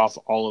turned off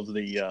all of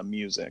the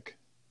music.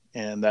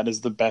 And that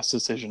is the best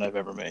decision I've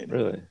ever made.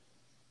 Really?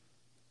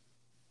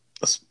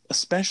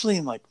 Especially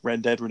in like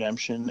Red Dead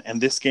Redemption and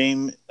this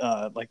game,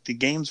 like the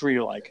games where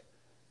you're like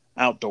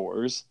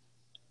outdoors,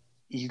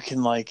 you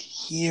can like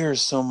hear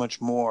so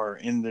much more,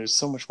 and there's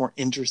so much more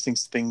interesting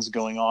things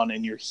going on,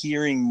 and you're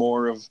hearing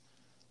more of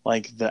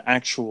like the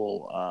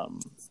actual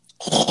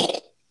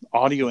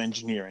audio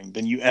engineering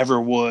than you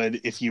ever would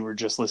if you were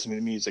just listening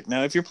to music.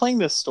 Now, if you're playing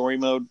this story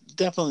mode,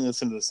 definitely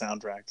listen to the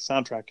soundtrack. The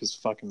soundtrack is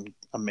fucking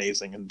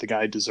amazing, and the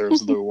guy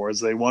deserves the awards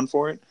they won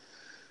for it.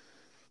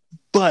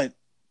 But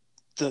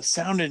the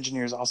sound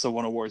engineers also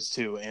won awards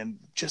too, and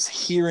just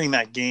hearing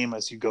that game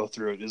as you go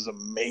through it is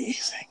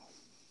amazing.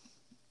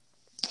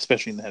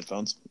 Especially in the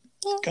headphones.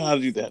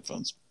 Gotta do the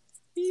headphones.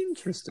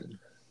 Interesting.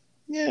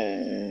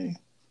 Yay.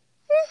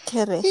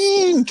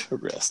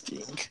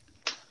 Interesting.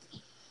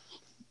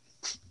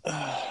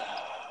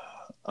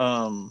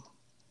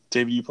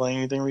 David, you playing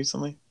anything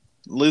recently?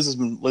 Liz has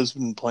been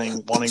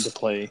wanting to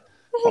play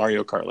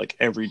Mario Kart like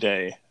every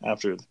day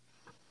after.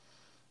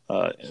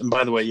 And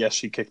by the way, yes,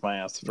 she kicked my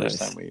ass the first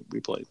time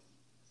we played,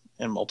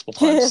 and multiple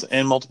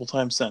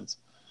times since.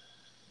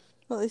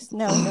 Well, at least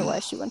now we know why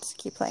she wants to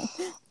keep playing.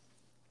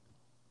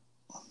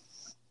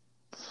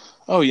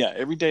 Oh yeah,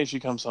 every day she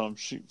comes home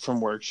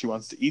from work, she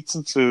wants to eat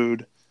some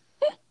food,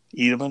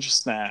 eat a bunch of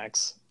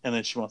snacks, and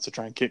then she wants to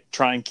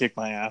try and kick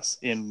my ass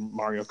in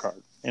Mario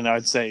Kart. And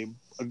I'd say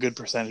a good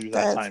percentage of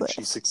that time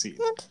she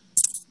succeeds.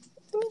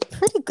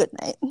 Pretty good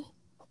night.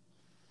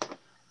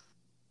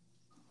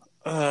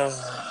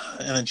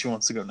 And then she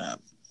wants to go nap.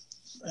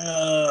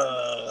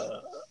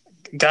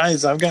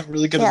 Guys, I've got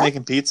really good at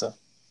making pizza.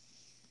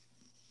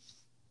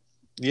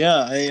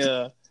 Yeah,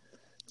 I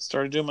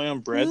started doing my own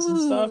breads and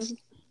stuff.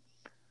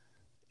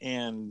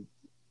 And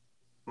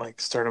like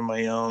started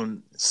my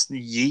own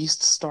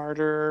yeast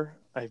starter.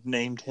 I've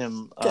named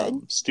him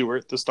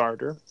Stuart the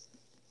Starter.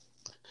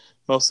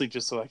 Mostly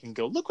just so I can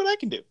go, look what I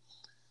can do.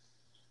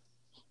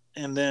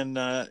 And then,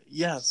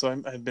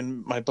 so I've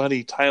been, my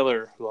buddy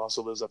Tyler, who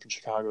also lives up in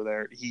Chicago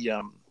there,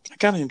 I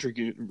got to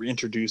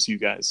introduce you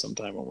guys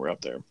sometime when we're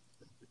up there.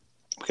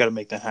 We got to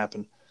make that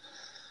happen.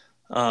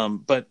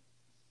 But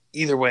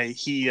either way,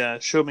 he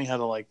showed me how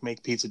to like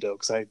make pizza dough,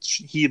 because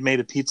he had made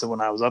a pizza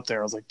when I was up there.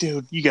 I was like,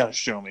 dude, you got to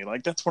show me.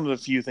 Like, that's one of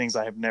the few things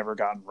I have never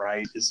gotten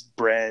right, is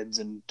breads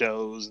and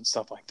doughs and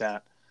stuff like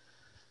that.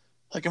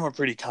 Like, I'm a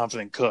pretty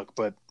confident cook,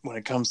 but when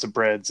it comes to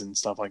breads and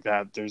stuff like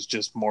that, there's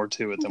just more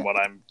to it than what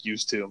I'm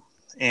used to.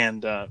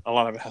 And a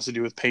lot of it has to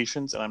do with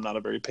patience, and I'm not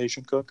a very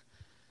patient cook.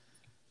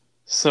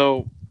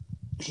 So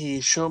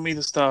he showed me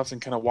the stuff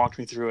and kind of walked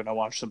me through it, and I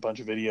watched a bunch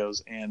of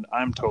videos, and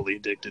I'm totally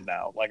addicted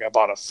now. Like, I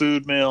bought a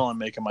food mill. I'm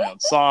making my own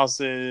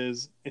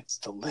sauces. It's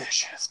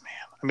delicious, man.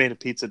 I made a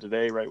pizza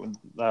today right when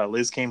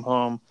Liz came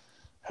home.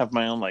 Have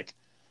my own, like,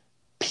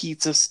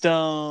 pizza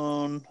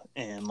stone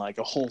and, like,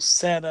 a whole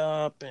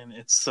setup, and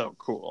it's so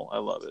cool. I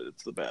love it.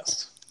 It's the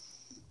best.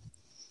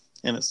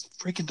 And it's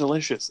freaking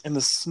delicious, and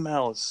the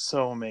smell is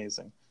so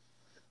amazing.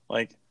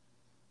 Like,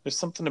 there's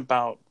something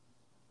about...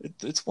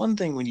 It's one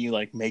thing when you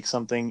like make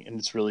something and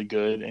it's really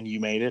good and you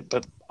made it,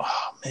 but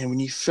oh man,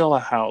 when you fill a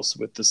house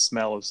with the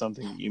smell of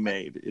something that you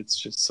made, it's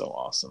just so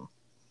awesome.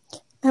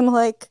 I'm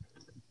like,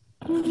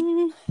 have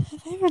I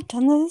ever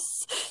done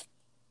this?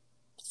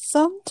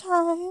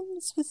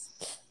 Sometimes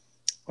with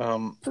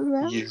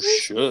you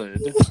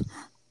should.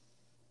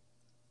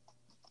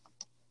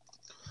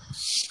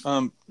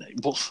 Well,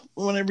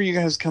 whenever you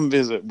guys come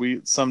visit, whenever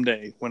you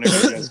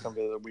guys come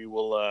visit, we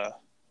will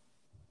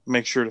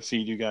make sure to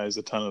feed you guys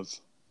a ton of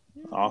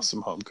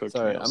awesome home cooked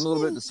meals. I'm a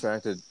little bit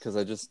distracted because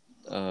I just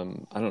I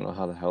don't know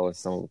how the hell I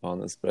stumbled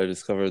upon this, but I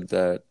discovered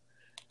that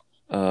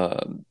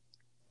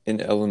in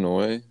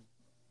Illinois,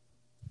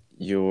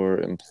 your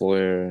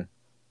employer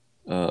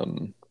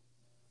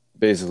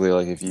basically,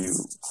 like, if you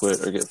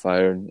quit or get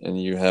fired and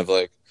you have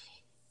like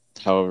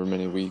however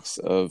many weeks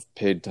of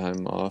paid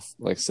time off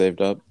like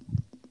saved up,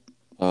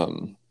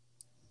 in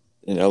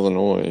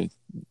Illinois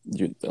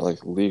you like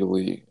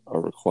legally are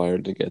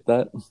required to get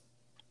that.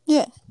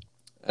 Yeah.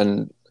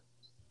 And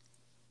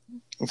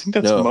I think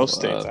that's most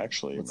states,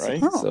 actually, right?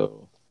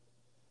 So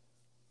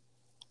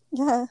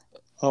Yeah.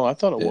 Oh, I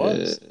thought it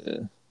was.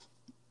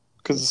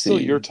 Because it's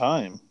still your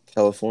time.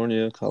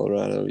 California,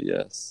 Colorado,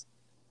 yes.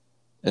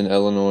 In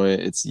Illinois,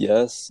 it's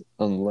yes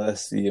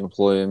unless the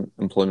employment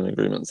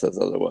agreement says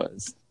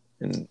otherwise.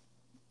 In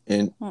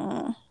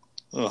Indiana,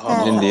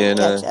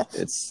 gotcha.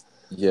 it's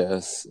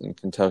yes. In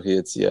Kentucky,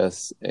 it's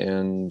yes,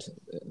 and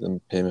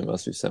the payment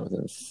must be sent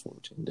within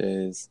 14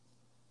 days.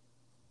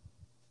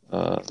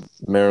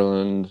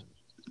 Maryland.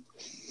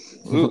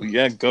 Ooh,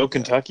 yeah, go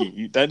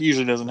Kentucky. That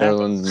usually doesn't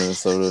Maryland, happen.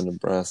 Minnesota,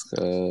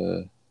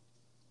 Nebraska.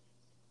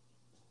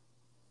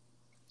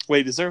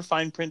 Wait, is there a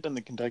fine print on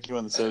the Kentucky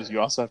one that says you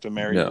also have to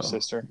marry your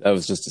sister? That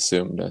was just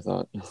assumed, I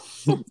thought.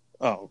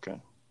 Oh, okay.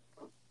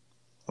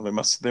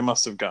 Well, they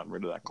must have gotten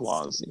rid of that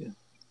clause. Yeah.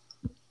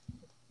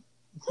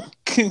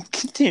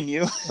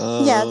 Continue.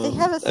 Yeah, they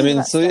have a thing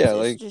about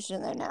substitution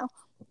in there now.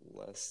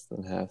 Less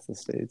than half the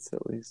states,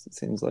 at least, it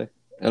seems like.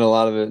 And a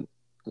lot of it,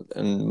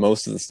 and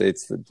most of the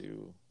states that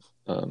do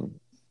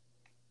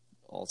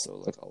also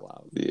like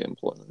allow the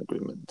employment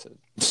agreement to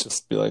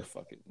just be like,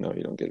 fuck it, no,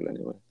 you don't get it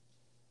anyway.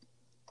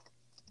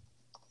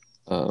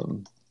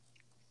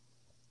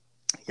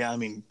 Yeah, I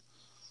mean,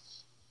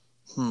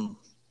 some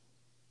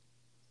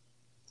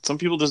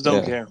people just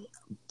don't care.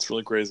 It's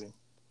really crazy.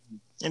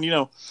 And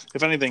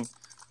if anything,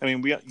 I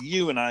mean,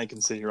 you and I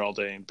can sit here all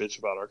day and bitch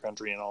about our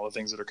country and all the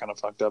things that are kind of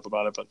fucked up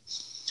about it, but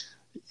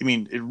I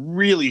mean, it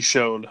really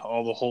showed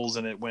all the holes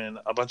in it when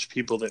a bunch of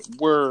people that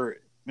were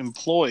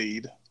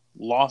employed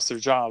lost their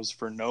jobs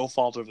for no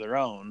fault of their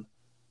own,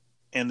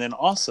 and then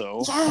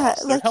also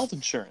lost their health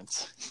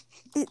insurance.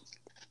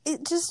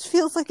 It just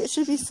feels like it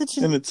should be such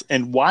an...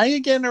 And why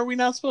again are we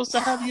not supposed to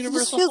have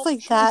universal health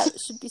insurance? It just feels like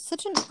that should be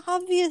such an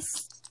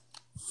obvious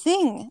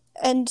thing,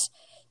 and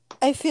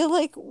I feel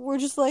like we're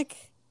just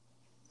like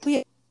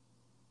we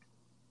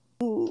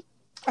are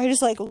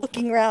just like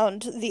looking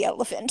around the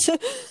elephant.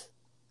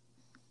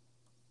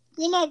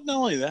 Well, not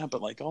only that,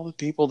 but like all the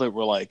people that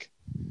were like,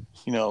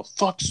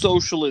 fuck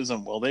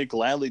socialism. Well, they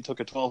gladly took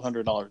a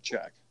 $1,200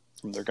 check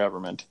from their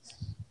government.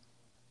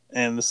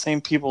 And the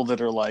same people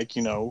that are like,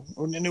 we don't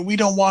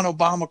want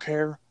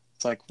Obamacare.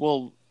 It's like,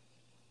 well,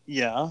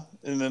 yeah.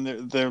 And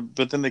then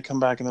but then they come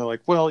back and they're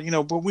like, well,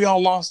 but we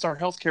all lost our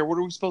health care. What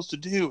are we supposed to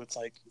do? It's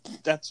like,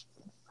 that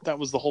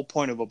was the whole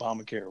point of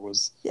Obamacare,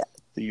 was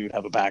that you would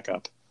have a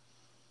backup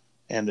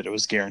and that it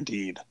was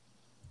guaranteed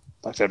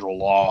by federal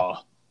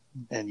law.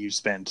 And you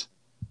spent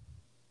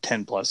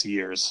 10 plus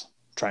years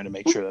trying to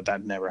make sure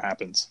that never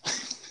happens.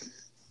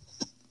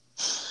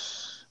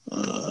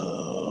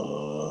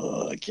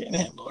 I can't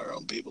handle our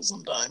own people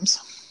sometimes.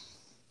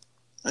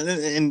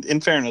 And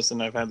in fairness,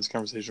 and I've had this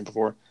conversation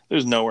before,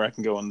 there's nowhere I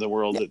can go in the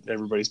world that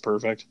everybody's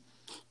perfect.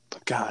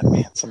 But God,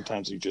 man,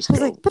 sometimes you just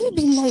go. But it'd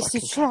be nice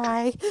to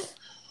try.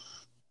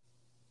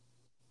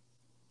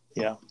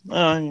 Yeah.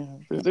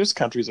 There's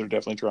countries that are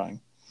definitely trying.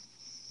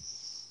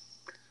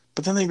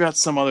 But then they've got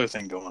some other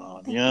thing going on,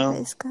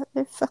 Everybody's got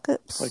their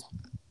fuck-ups. Like,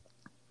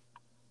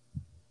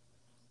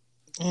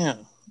 yeah.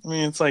 I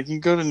mean, it's like you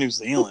go to New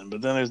Zealand,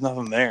 but then there's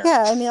nothing there.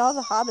 Yeah, I mean, all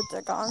the hobbits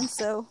are gone,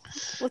 so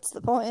what's the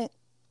point?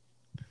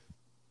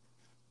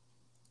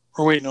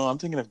 Or wait, no, am I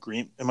thinking of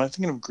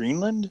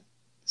Greenland?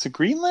 Is it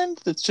Greenland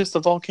that's just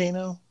a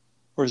volcano?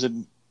 Or is it...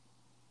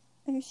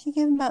 Are you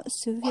thinking about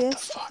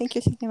Vesuvius? I think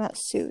you're thinking about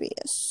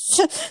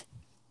Vesuvius.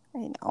 I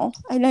know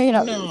you're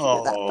not really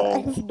thinking that, but I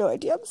have no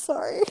idea. I'm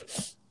sorry.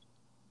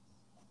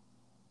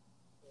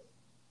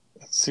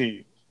 Let's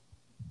see.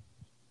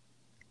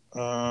 I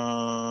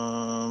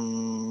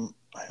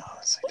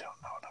honestly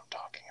don't know what I'm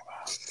talking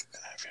about,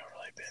 and I feel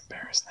really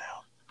embarrassed now.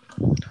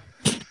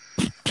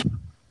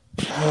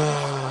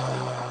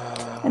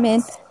 I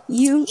mean,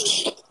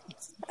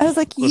 I was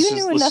like, you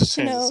knew enough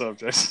to know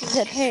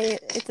that, hey,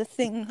 it's a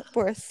thing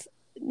worth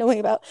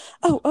knowing about.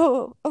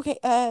 Oh, okay.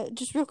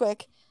 Just real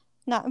quick,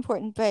 not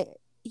important,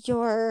 but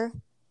your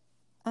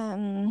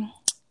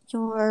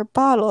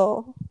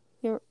bottle,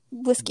 your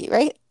whiskey,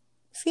 right?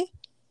 Whiskey?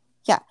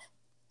 Yeah.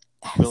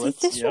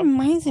 This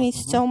reminds me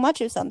so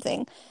much of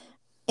something,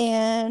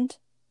 and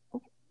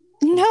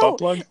no,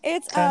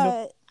 it's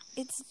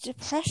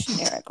Depression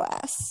era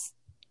glass.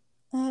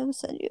 I will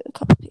send you a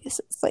couple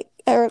pieces, like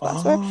era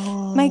glass. Where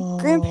my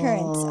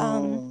grandparents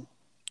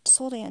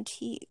sold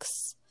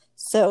antiques,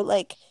 so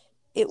like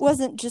it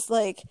wasn't just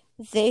like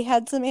they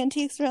had some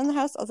antiques around the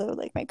house. Although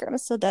like my grandma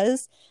still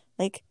does.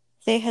 Like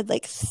they had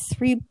like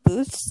 3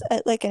 booths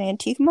at like an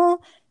antique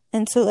mall,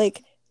 and so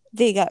like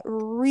they got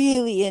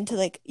really into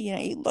like,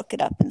 you look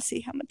it up and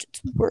see how much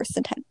it's worth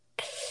and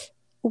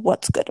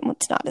what's good and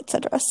what's not,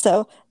 etc.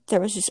 So there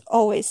was just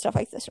always stuff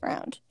like this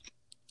around.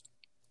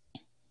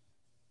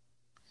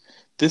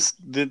 They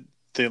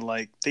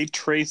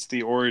traced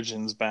the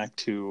origins back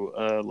to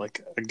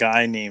like a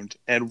guy named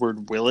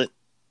Edward Willett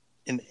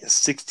in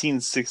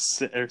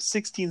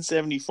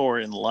 1674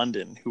 in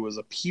London, who was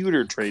a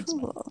pewter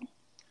tradesman. Cool.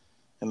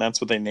 And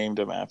that's what they named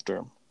him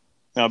after.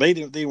 Now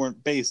they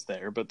weren't based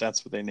there, but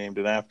that's what they named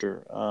it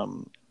after.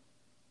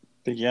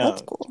 But yeah,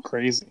 that's cool. It's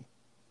crazy.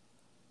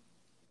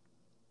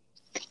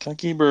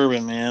 Kentucky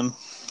bourbon, man.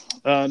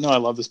 No, I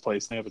love this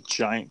place. They have a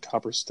giant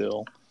copper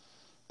still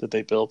that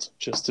they built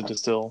just to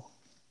distill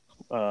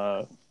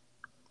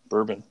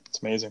bourbon.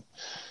 It's amazing.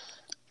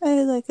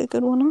 I like a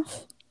good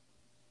one-off.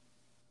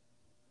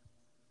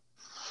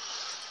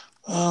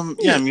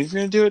 Yeah, I mean, if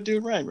you're gonna do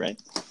it right, right?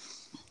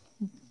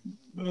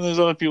 There's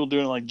other people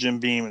doing it like Jim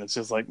Beam, and it's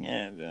just like,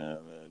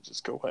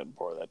 just go ahead and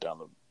pour that down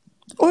the.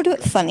 Or do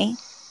it funny.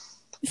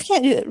 If you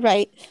can't do it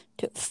right,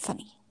 do it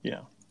funny.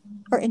 Yeah.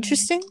 Or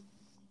interesting.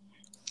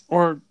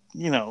 Or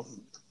I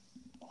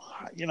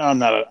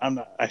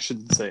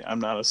shouldn't say I'm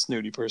not a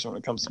snooty person when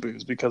it comes to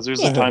booze, because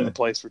there's a time and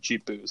place for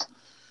cheap booze.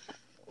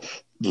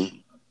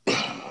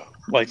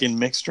 Like in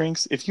mixed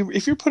drinks, if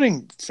you're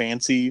putting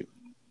fancy,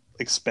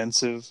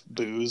 expensive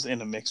booze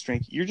in a mixed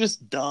drink, you're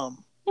just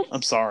dumb.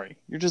 I'm sorry,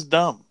 you're just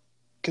dumb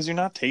because you're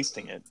not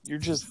tasting it. You're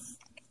just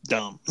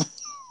dumb.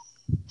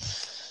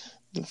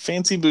 The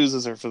fancy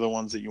boozes are for the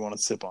ones that you want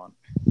to sip on.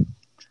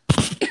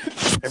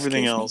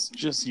 Everything else,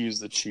 just use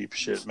the cheap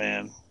shit,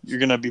 man. You're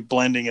gonna be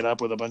blending it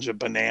up with a bunch of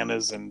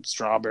bananas and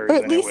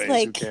strawberries anyways.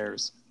 Like, who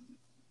cares?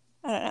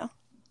 I don't know.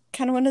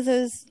 Kind of one of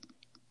those,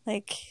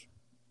 like,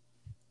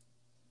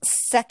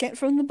 second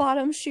from the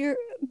bottom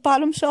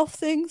shelf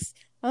things.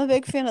 I'm a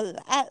big fan of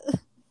that.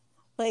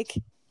 Like,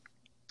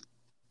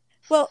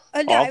 well,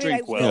 no, I'll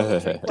drink well.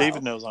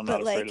 David knows I'm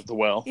not afraid of the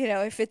well.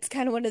 If it's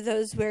kind of one of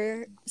those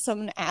where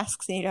someone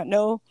asks and you don't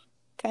know,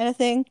 kind of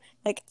thing,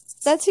 like,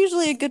 that's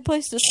usually a good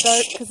place to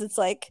start, because it's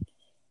like,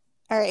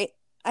 all right,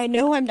 I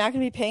know I'm not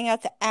going to be paying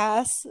out the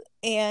ass,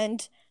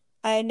 and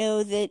I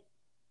know that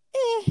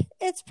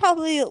it's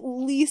probably at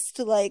least,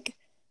 like,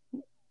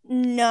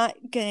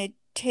 not going to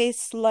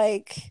taste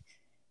like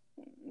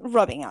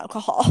rubbing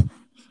alcohol.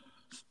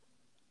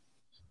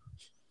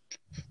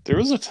 There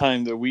was a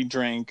time that we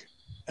drank,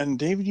 and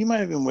David, you might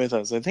have been with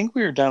us. I think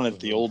we were down at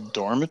the old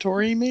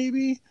dormitory,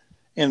 maybe,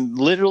 and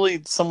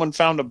literally someone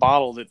found a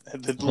bottle that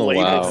the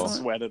label had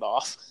sweated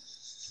off.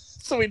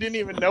 So we didn't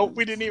even know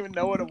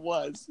what it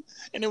was,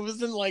 and it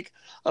was in like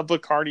a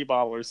Bacardi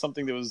bottle or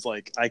something that was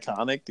like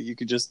iconic that you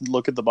could just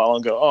look at the bottle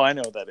and go, "Oh, I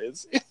know what that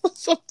is." It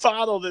was a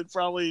bottle that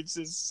probably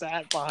just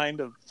sat behind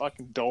a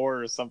fucking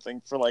door or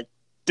something for like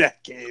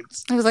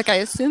decades. I was like, I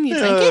assume you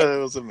drank it.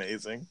 It was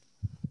amazing.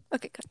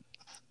 Okay, good.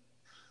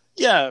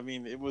 Yeah, I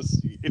mean,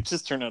 it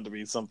just turned out to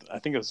be something. I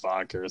think it was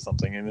vodka or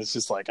something, and it's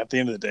just like at the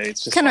end of the day,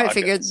 it's just kind of vodka,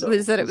 I figured so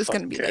was that it was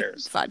going to be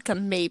cares? Like vodka,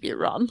 maybe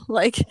rum,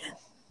 like.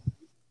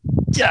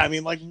 Yeah, I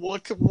mean, like,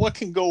 what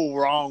can go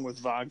wrong with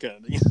vodka?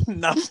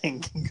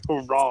 Nothing can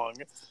go wrong.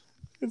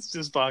 It's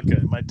just vodka.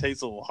 It might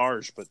taste a little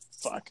harsh, but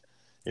fuck,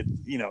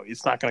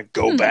 it's not going to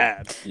go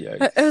bad.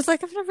 Yeah, I was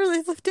like, I've never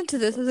really looked into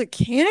this. I was like,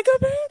 can it go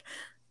bad?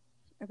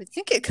 I would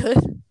think it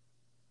could,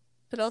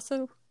 but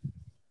also,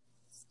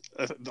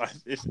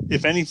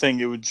 if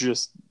anything, it would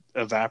just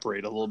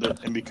evaporate a little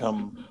bit and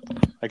become,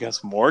 I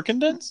guess, more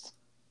condensed.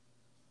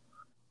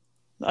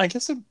 I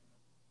guess it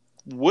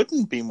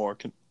wouldn't be more.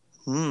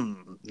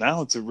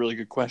 Now it's a really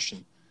good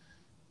question,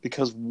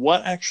 because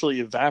what actually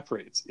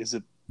evaporates? Is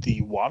it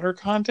the water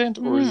content,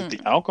 or is it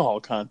the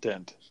alcohol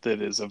content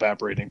that is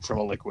evaporating from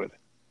a liquid?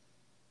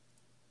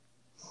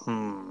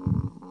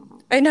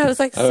 I know. I was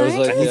like,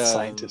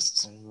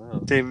 scientists.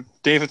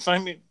 David,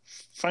 find me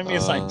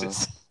a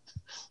scientist.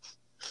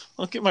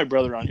 I'll get my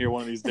brother on here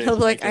one of these days.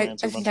 Like,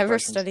 I've never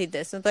studied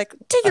this. I'm like,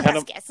 take your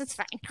best guess. It's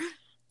fine.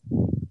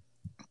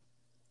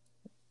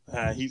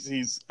 I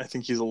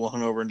think he's a little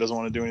hungover and doesn't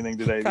want to do anything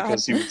today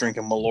because he was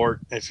drinking Malort.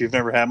 If you've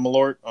never had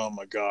Malort, oh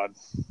my God.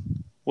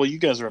 Well, you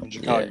guys are up in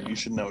Chicago. Yeah. You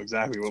should know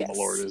exactly what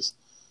Malort is.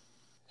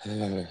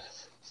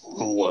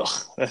 Well,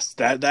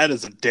 that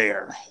is a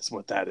dare, is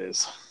what that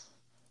is.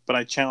 But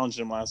I challenged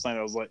him last night.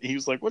 He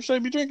was like, what should I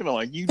be drinking? I'm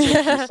like, you drink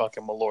your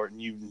fucking Malort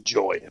and you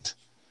enjoy it.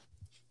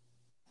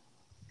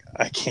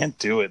 I can't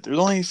do it. There's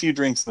only a few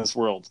drinks in this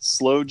world.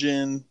 Sloe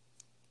gin,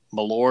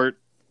 Malort,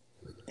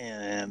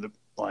 and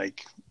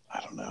like, I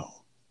don't know.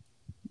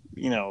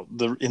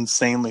 The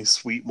insanely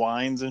sweet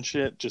wines and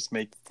shit just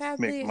make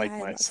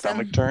my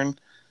stomach turn.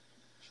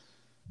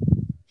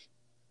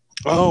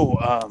 Oh,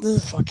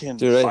 fucking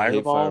Dude, Fireball. I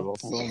hate Fireball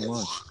so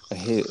much. I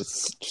hate it.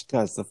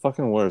 It's the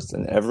fucking worst,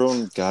 and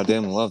everyone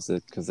goddamn loves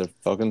it because they're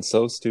fucking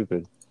so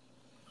stupid.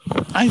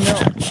 I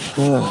know.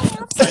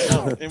 I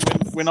know. And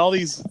when all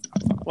these,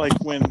 like,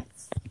 when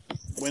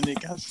they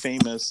got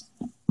famous,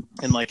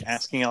 and like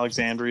Asking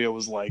Alexandria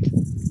was like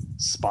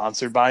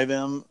sponsored by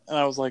them, and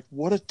I was like,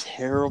 what a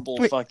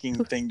terrible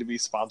fucking thing to be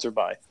sponsored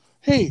by.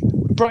 Hey,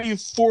 we brought you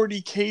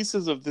 40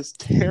 cases of this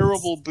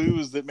terrible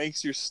booze that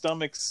makes your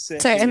stomach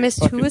sick. Sorry, I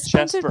missed who was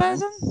sponsored by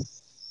them?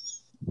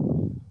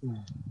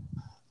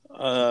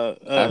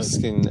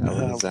 Asking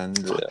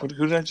Alexandria.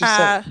 Who did I just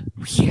say?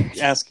 Weird.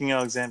 Asking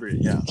Alexandria,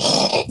 yeah.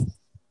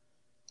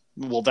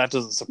 Well, that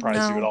doesn't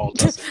surprise you at all,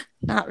 does it?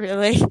 Not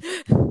really.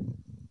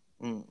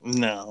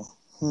 No.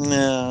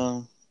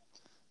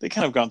 They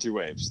kind of gone through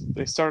waves.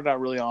 They started out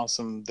really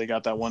awesome. They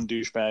got that one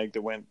douchebag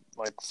that went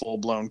like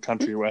full-blown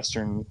country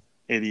western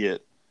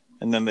idiot,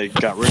 and then they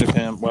got rid of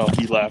him. Well,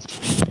 he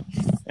left,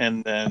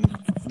 and then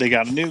they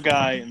got a new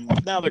guy, and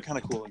now they're kind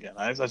of cool again.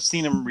 I've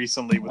seen them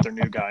recently with their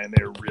new guy, and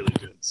they're really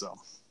good. So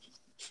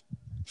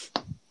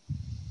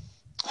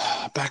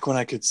back when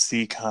I could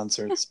see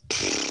concerts.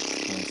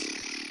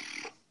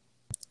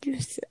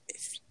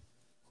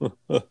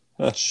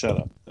 Shut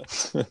up.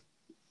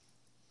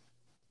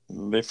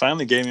 They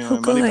finally gave me my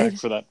money back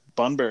for that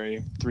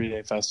Bunbury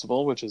 3-day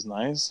festival, which is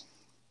nice.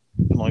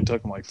 It only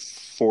took them like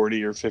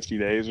 40 or 50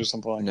 days or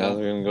something like that. Now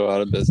they're going to go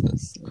out of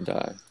business and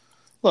die.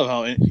 Love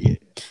how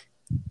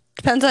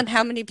depends on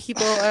how many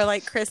people are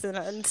like Chris and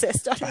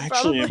insist on it.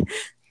 Actually,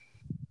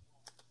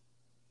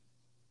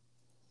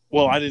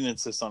 well, I didn't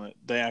insist on it.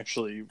 They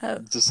actually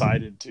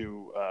decided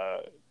to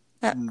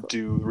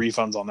do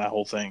refunds on that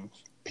whole thing.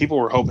 People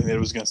were hoping that it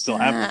was going to still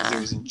happen because it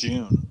was in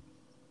June.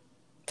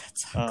 That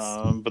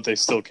sucks. But they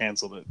still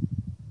canceled it.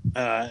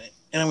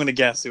 And I'm going to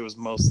guess it was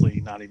mostly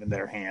not even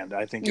their hand.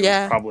 I think it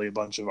was probably a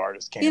bunch of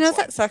artists canceling.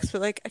 That sucks, but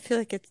like I feel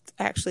like it's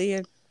actually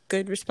a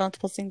good,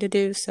 responsible thing to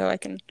do, so I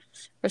can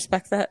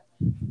respect that.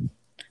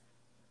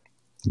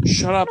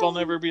 Shut up! I'll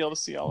never be able to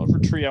see Oliver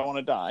Tree. I want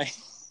to die.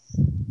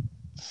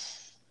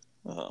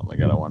 Oh my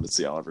god, I wanted to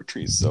see Oliver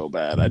Tree so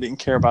bad. I didn't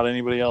care about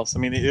anybody else. I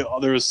mean,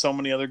 there was so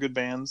many other good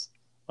bands.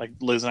 Like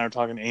Liz and I were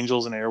talking,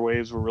 Angels and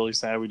Airwaves. We're really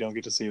sad we don't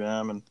get to see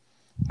them, and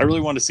I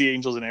really wanted to see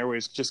Angels and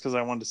Airwaves just because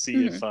I wanted to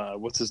see if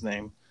what's his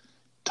name,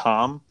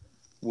 Tom,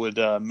 would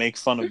make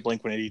fun of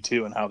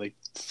Blink-182 and how they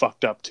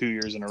fucked up 2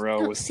 years in a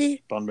row with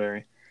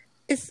Bunbury.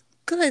 It's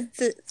good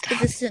that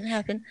this didn't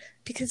happen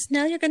because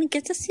now you're going to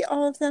get to see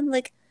all of them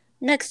like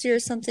next year or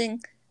something,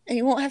 and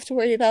you won't have to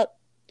worry about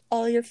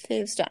all your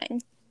faves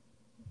dying.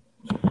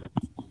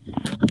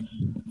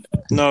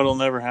 No, it'll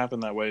never happen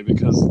that way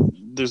because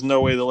there's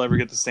no way they'll ever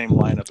get the same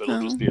lineup.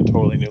 It'll just be a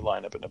totally new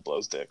lineup and it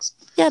blows dicks.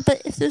 Yeah,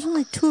 but if there's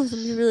only two of them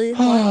you really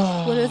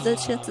want, what are the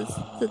chances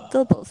that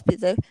they'll both be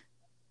there?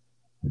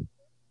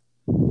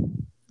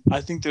 I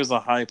think there's a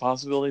high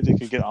possibility they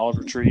could get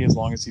Oliver Tree as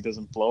long as he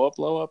doesn't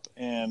blow up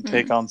and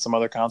take on some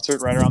other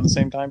concert right around the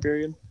same time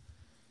period.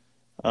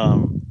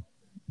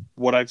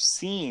 What I've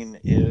seen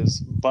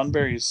is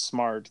Bunbury is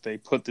smart. They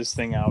put this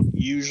thing out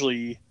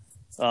usually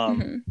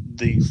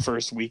the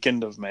first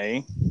weekend of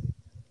May.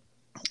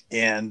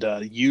 And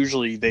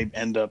usually they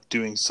end up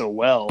doing so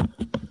well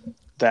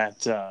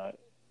that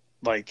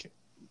like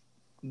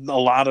a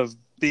lot of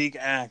big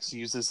acts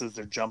use this as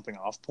their jumping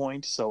off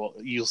point. So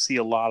you'll see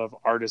a lot of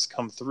artists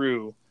come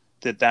through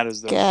that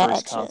is their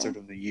first concert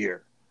of the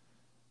year.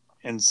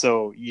 And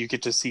so you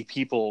get to see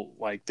people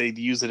like they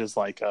use it as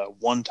like a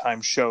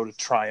one-time show to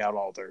try out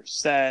all their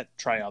set,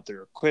 try out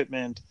their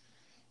equipment.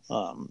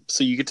 So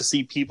you get to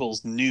see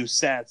people's new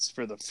sets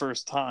for the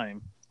first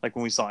time. Like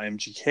when we saw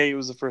MGK, it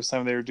was the first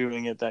time they were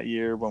doing it that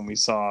year. When we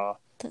saw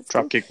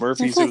Dropkick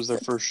Murphys, it was their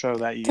first show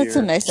that year. That's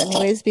so nice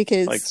anyways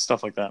because like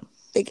stuff like that.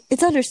 Like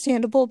it's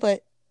understandable,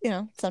 but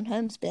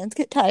sometimes bands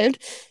get tired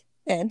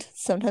and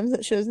sometimes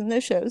it shows in their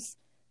shows.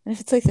 And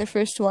if it's like their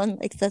first one,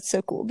 like that's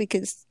so cool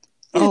because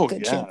there's a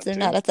good chance they're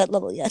not at that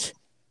level yet.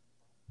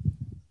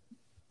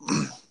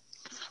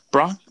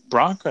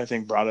 Brock, I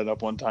think, brought it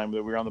up one time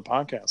that we were on the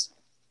podcast.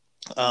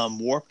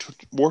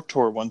 Warp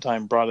Tour one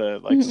time brought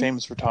a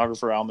famous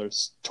photographer on their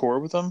tour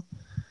with them,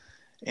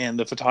 and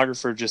the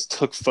photographer just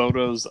took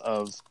photos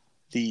of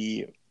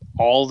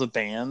all the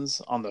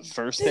bands on the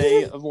first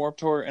day of Warp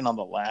Tour and on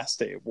the last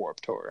day of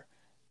Warp Tour.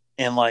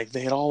 And like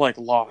they had all like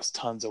lost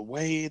tons of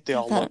weight. They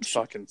all looked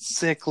fucking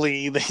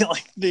sickly.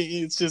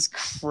 It's just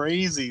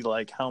crazy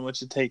like how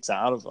much it takes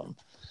out of them.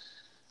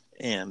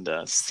 And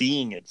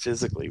seeing it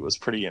physically was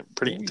pretty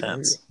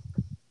intense.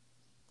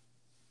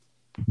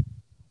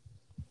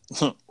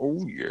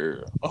 Oh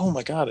yeah! Oh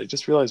my god! I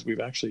just realized we've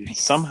actually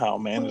somehow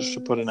managed to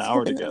put an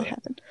hour together.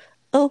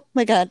 Oh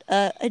my god!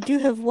 I do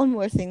have one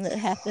more thing that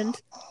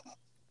happened.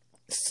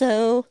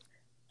 So,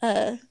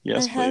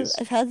 yes, please.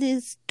 I've had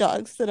these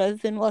dogs that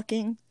I've been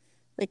walking,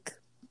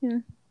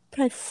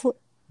 probably 4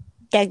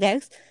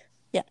 dags.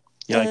 Yeah.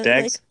 You like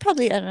dags?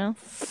 Probably, I don't know,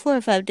 4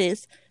 or 5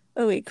 days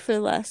a week for the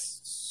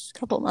last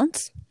couple of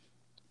months.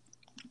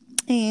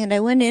 And I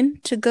went in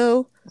to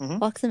go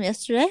walk them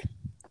yesterday.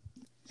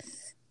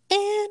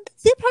 And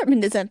the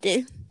apartment is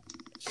empty.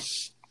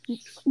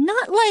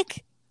 Not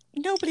like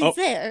nobody's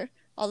there,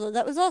 although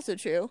that was also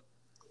true.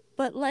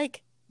 But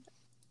like,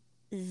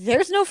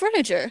 there's no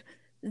furniture.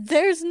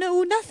 There's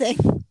no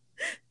nothing.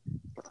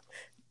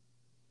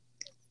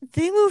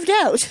 They moved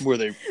out. Were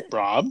they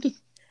robbed?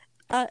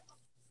 Okay.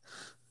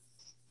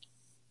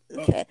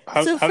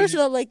 First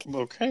of all, you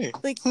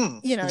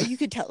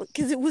could tell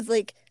because it was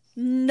like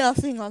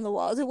nothing on the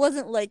walls. It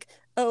wasn't like,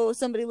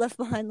 somebody left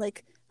behind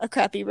like a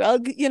crappy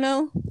rug,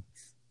 It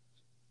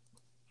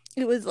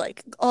was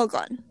like all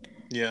gone.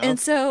 Yeah. And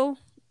so,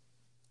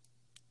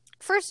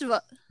 first of all,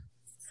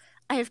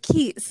 I have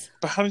keys.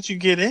 But how did you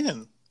get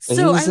in?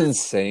 Isn't this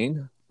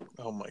insane?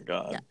 Oh my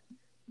god. Yeah.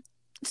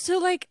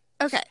 So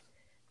okay.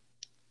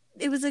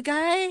 It was a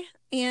guy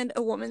and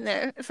a woman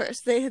there at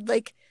first. They had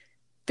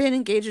been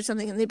engaged or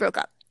something and they broke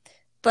up.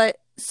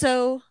 But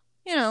so,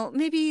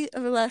 maybe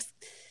over the last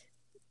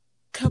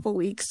couple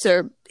weeks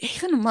or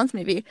even a month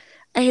maybe,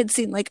 I had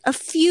seen like a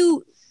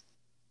few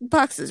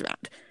boxes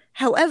around.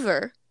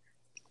 However,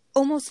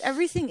 almost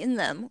everything in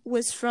them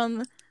was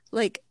from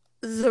like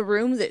the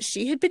room that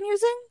she had been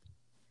using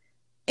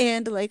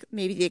and like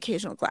maybe the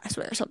occasional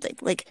glassware or something.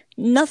 Like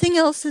nothing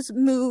else has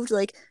moved,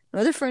 like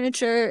no other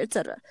furniture,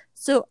 etc.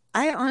 So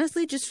I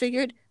honestly just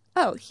figured,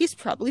 oh, he's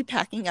probably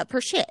packing up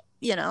her shit,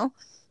 you know?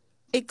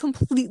 A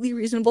completely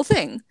reasonable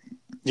thing.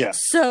 Yeah.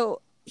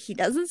 So he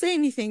doesn't say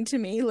anything to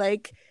me,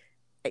 like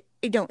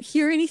I don't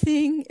hear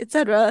anything,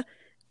 etc.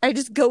 I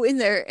just go in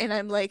there and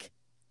I'm like,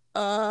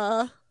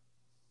 hello?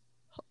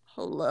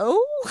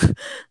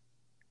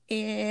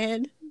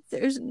 And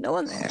there's no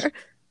one there.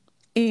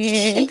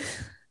 And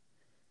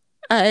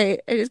I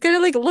just kind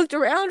of like looked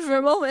around for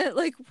a moment,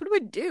 like, what do I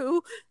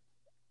do?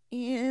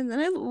 And then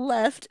I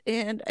left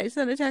and I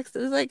sent a text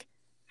that was like,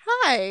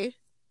 hi,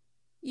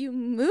 you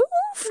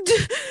moved?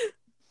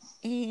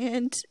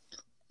 And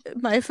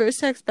my first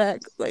text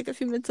back, like a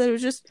few minutes later,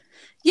 was just,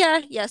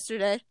 yeah,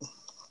 yesterday.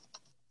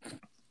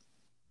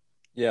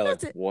 Yeah,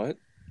 That's like, it. what?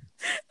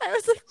 I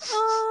was like,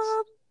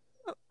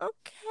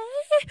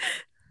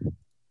 okay.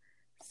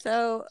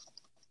 So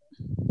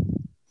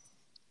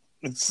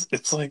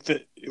it's like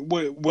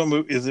what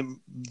movie is it?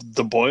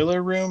 The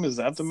Boiler Room? Is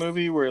that the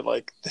movie where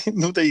like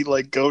they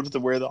like go to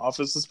where the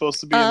office is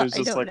supposed to be and there's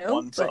just like know,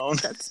 one phone?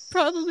 That's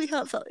probably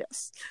how it felt.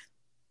 Yes,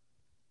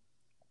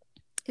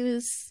 it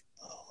was.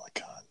 Oh my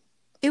god,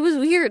 it was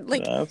weird.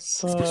 Like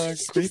that's especially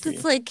just because creepy.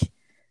 it's like,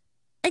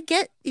 I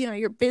get,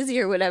 you're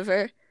busy or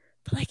whatever,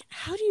 but like,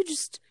 how do you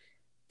just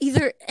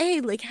either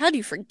like how do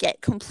you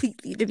forget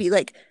completely to be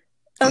like,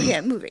 okay,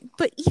 I'm moving?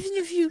 But even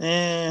if you,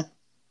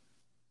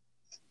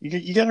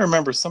 you got to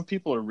remember, some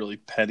people are really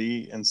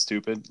petty and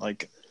stupid.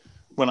 Like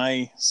when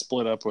I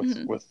split up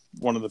with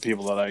one of the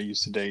people that I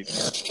used to date,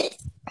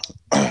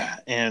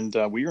 and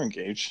we were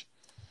engaged,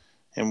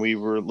 and we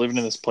were living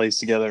in this place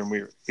together,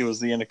 and it was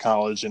the end of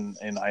college, and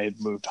I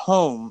had moved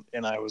home,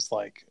 and I was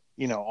like,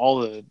 all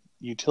the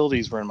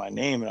utilities were in my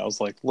name, and I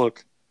was like,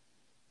 look,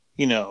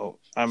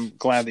 I'm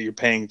glad that you're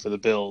paying for the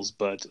bills,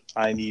 but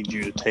I need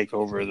you to take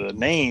over the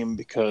name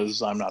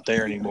because I'm not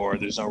there anymore.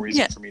 There's no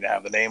reason for me to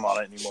have the name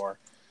on it anymore.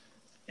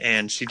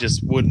 And she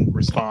just wouldn't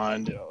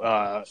respond,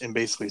 and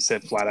basically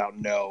said flat out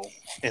no.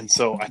 And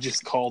so I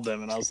just called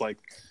them and I was like,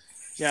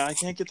 yeah, I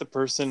can't get the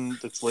person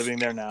that's living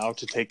there now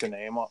to take the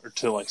name or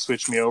to like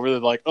switch me over. They're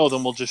like, oh,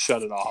 then we'll just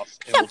shut it off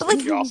and we'll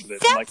take you off of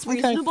it. That's I'm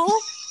like, okay. reasonable.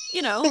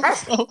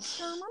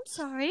 I'm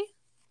sorry.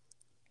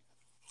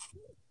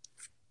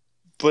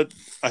 But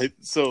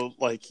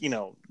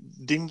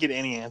didn't get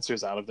any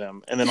answers out of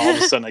them. And then all of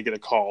a sudden I get a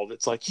call.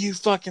 It's like, you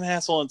fucking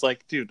asshole. And it's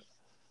like, dude,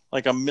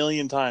 like a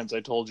million times I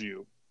told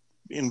you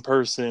in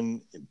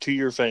person to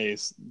your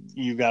face,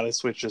 you got to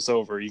switch this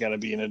over. You got to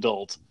be an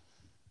adult.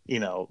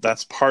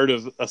 That's part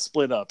of a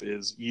split up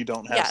is you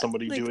don't have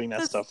somebody doing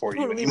that stuff for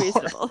you anymore.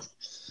 Reasonable.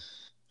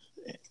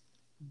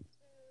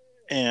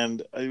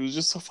 And it was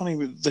just so funny.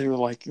 They're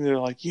like, we're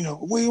not going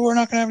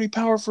to have any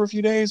power for a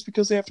few days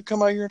because they have to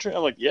come out here.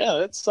 I'm like, yeah,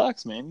 that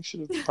sucks, man. You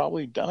should have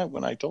probably done it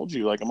when I told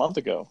you like a month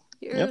ago.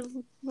 You're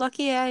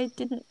lucky I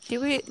didn't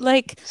do it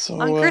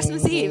on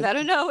Christmas Eve. I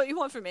don't know what you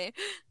want from me.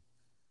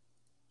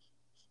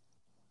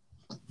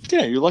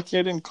 Yeah, you're lucky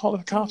I didn't call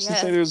the cops and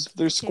say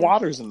there's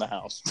squatters in the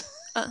house.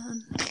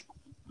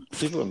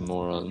 People are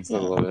morons. I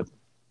love it.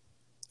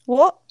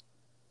 What?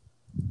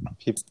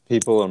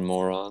 People are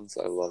morons.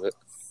 I love it.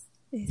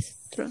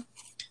 It's true.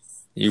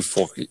 You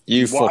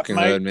fucking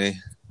heard me.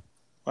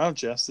 Wow,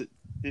 Jess,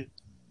 it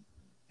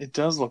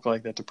does look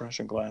like that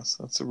depression glass.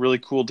 That's a really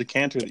cool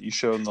decanter that you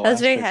showed in the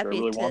last picture. I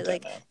really want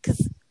that now.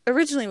 Because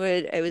originally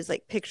what I was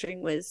like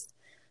picturing was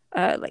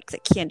like the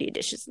candy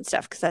dishes and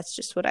stuff, because that's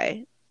just what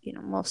I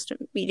most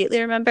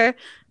immediately remember.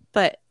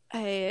 But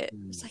I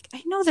was like,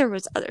 I know there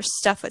was other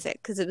stuff with it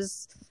because it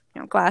was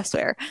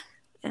glassware,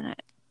 and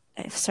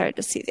I started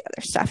to see the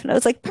other stuff, and I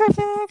was like,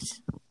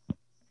 perfect.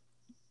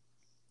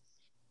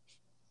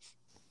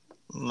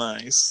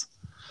 Nice.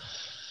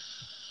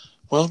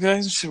 Well,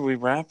 guys, should we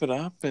wrap it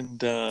up and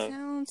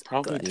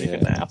probably take a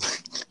nap?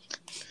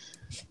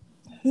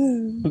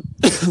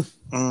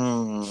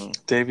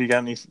 Dave, you got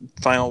any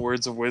final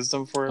words of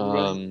wisdom for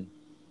everybody?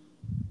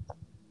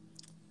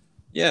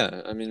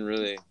 Yeah, I mean,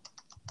 really,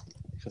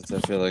 because I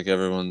feel like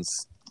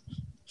everyone's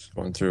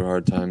going through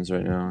hard times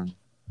right now.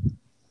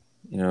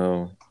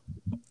 And,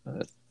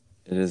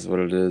 it is what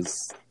it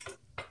is.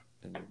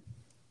 And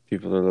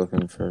people are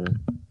looking for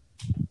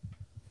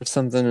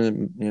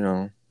something,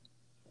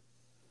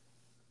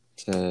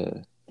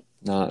 to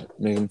not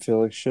make them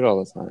feel like shit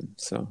all the time.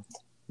 So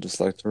I'd just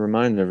like to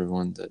remind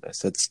everyone that I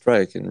said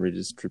strike and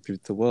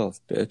redistribute the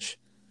wealth, bitch.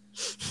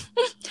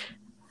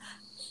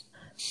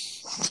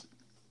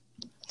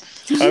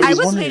 I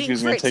was waiting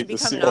for it to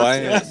become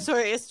an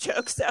serious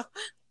joke, so.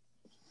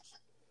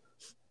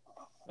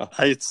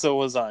 So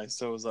was I.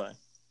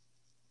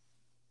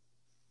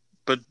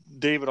 But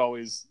David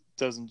always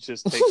doesn't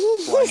just take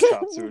blind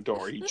shots through a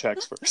door. He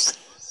checks first.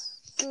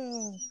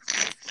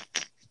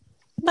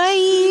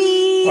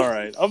 Bye. All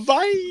right. Bye.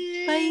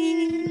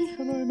 Bye.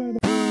 Bye.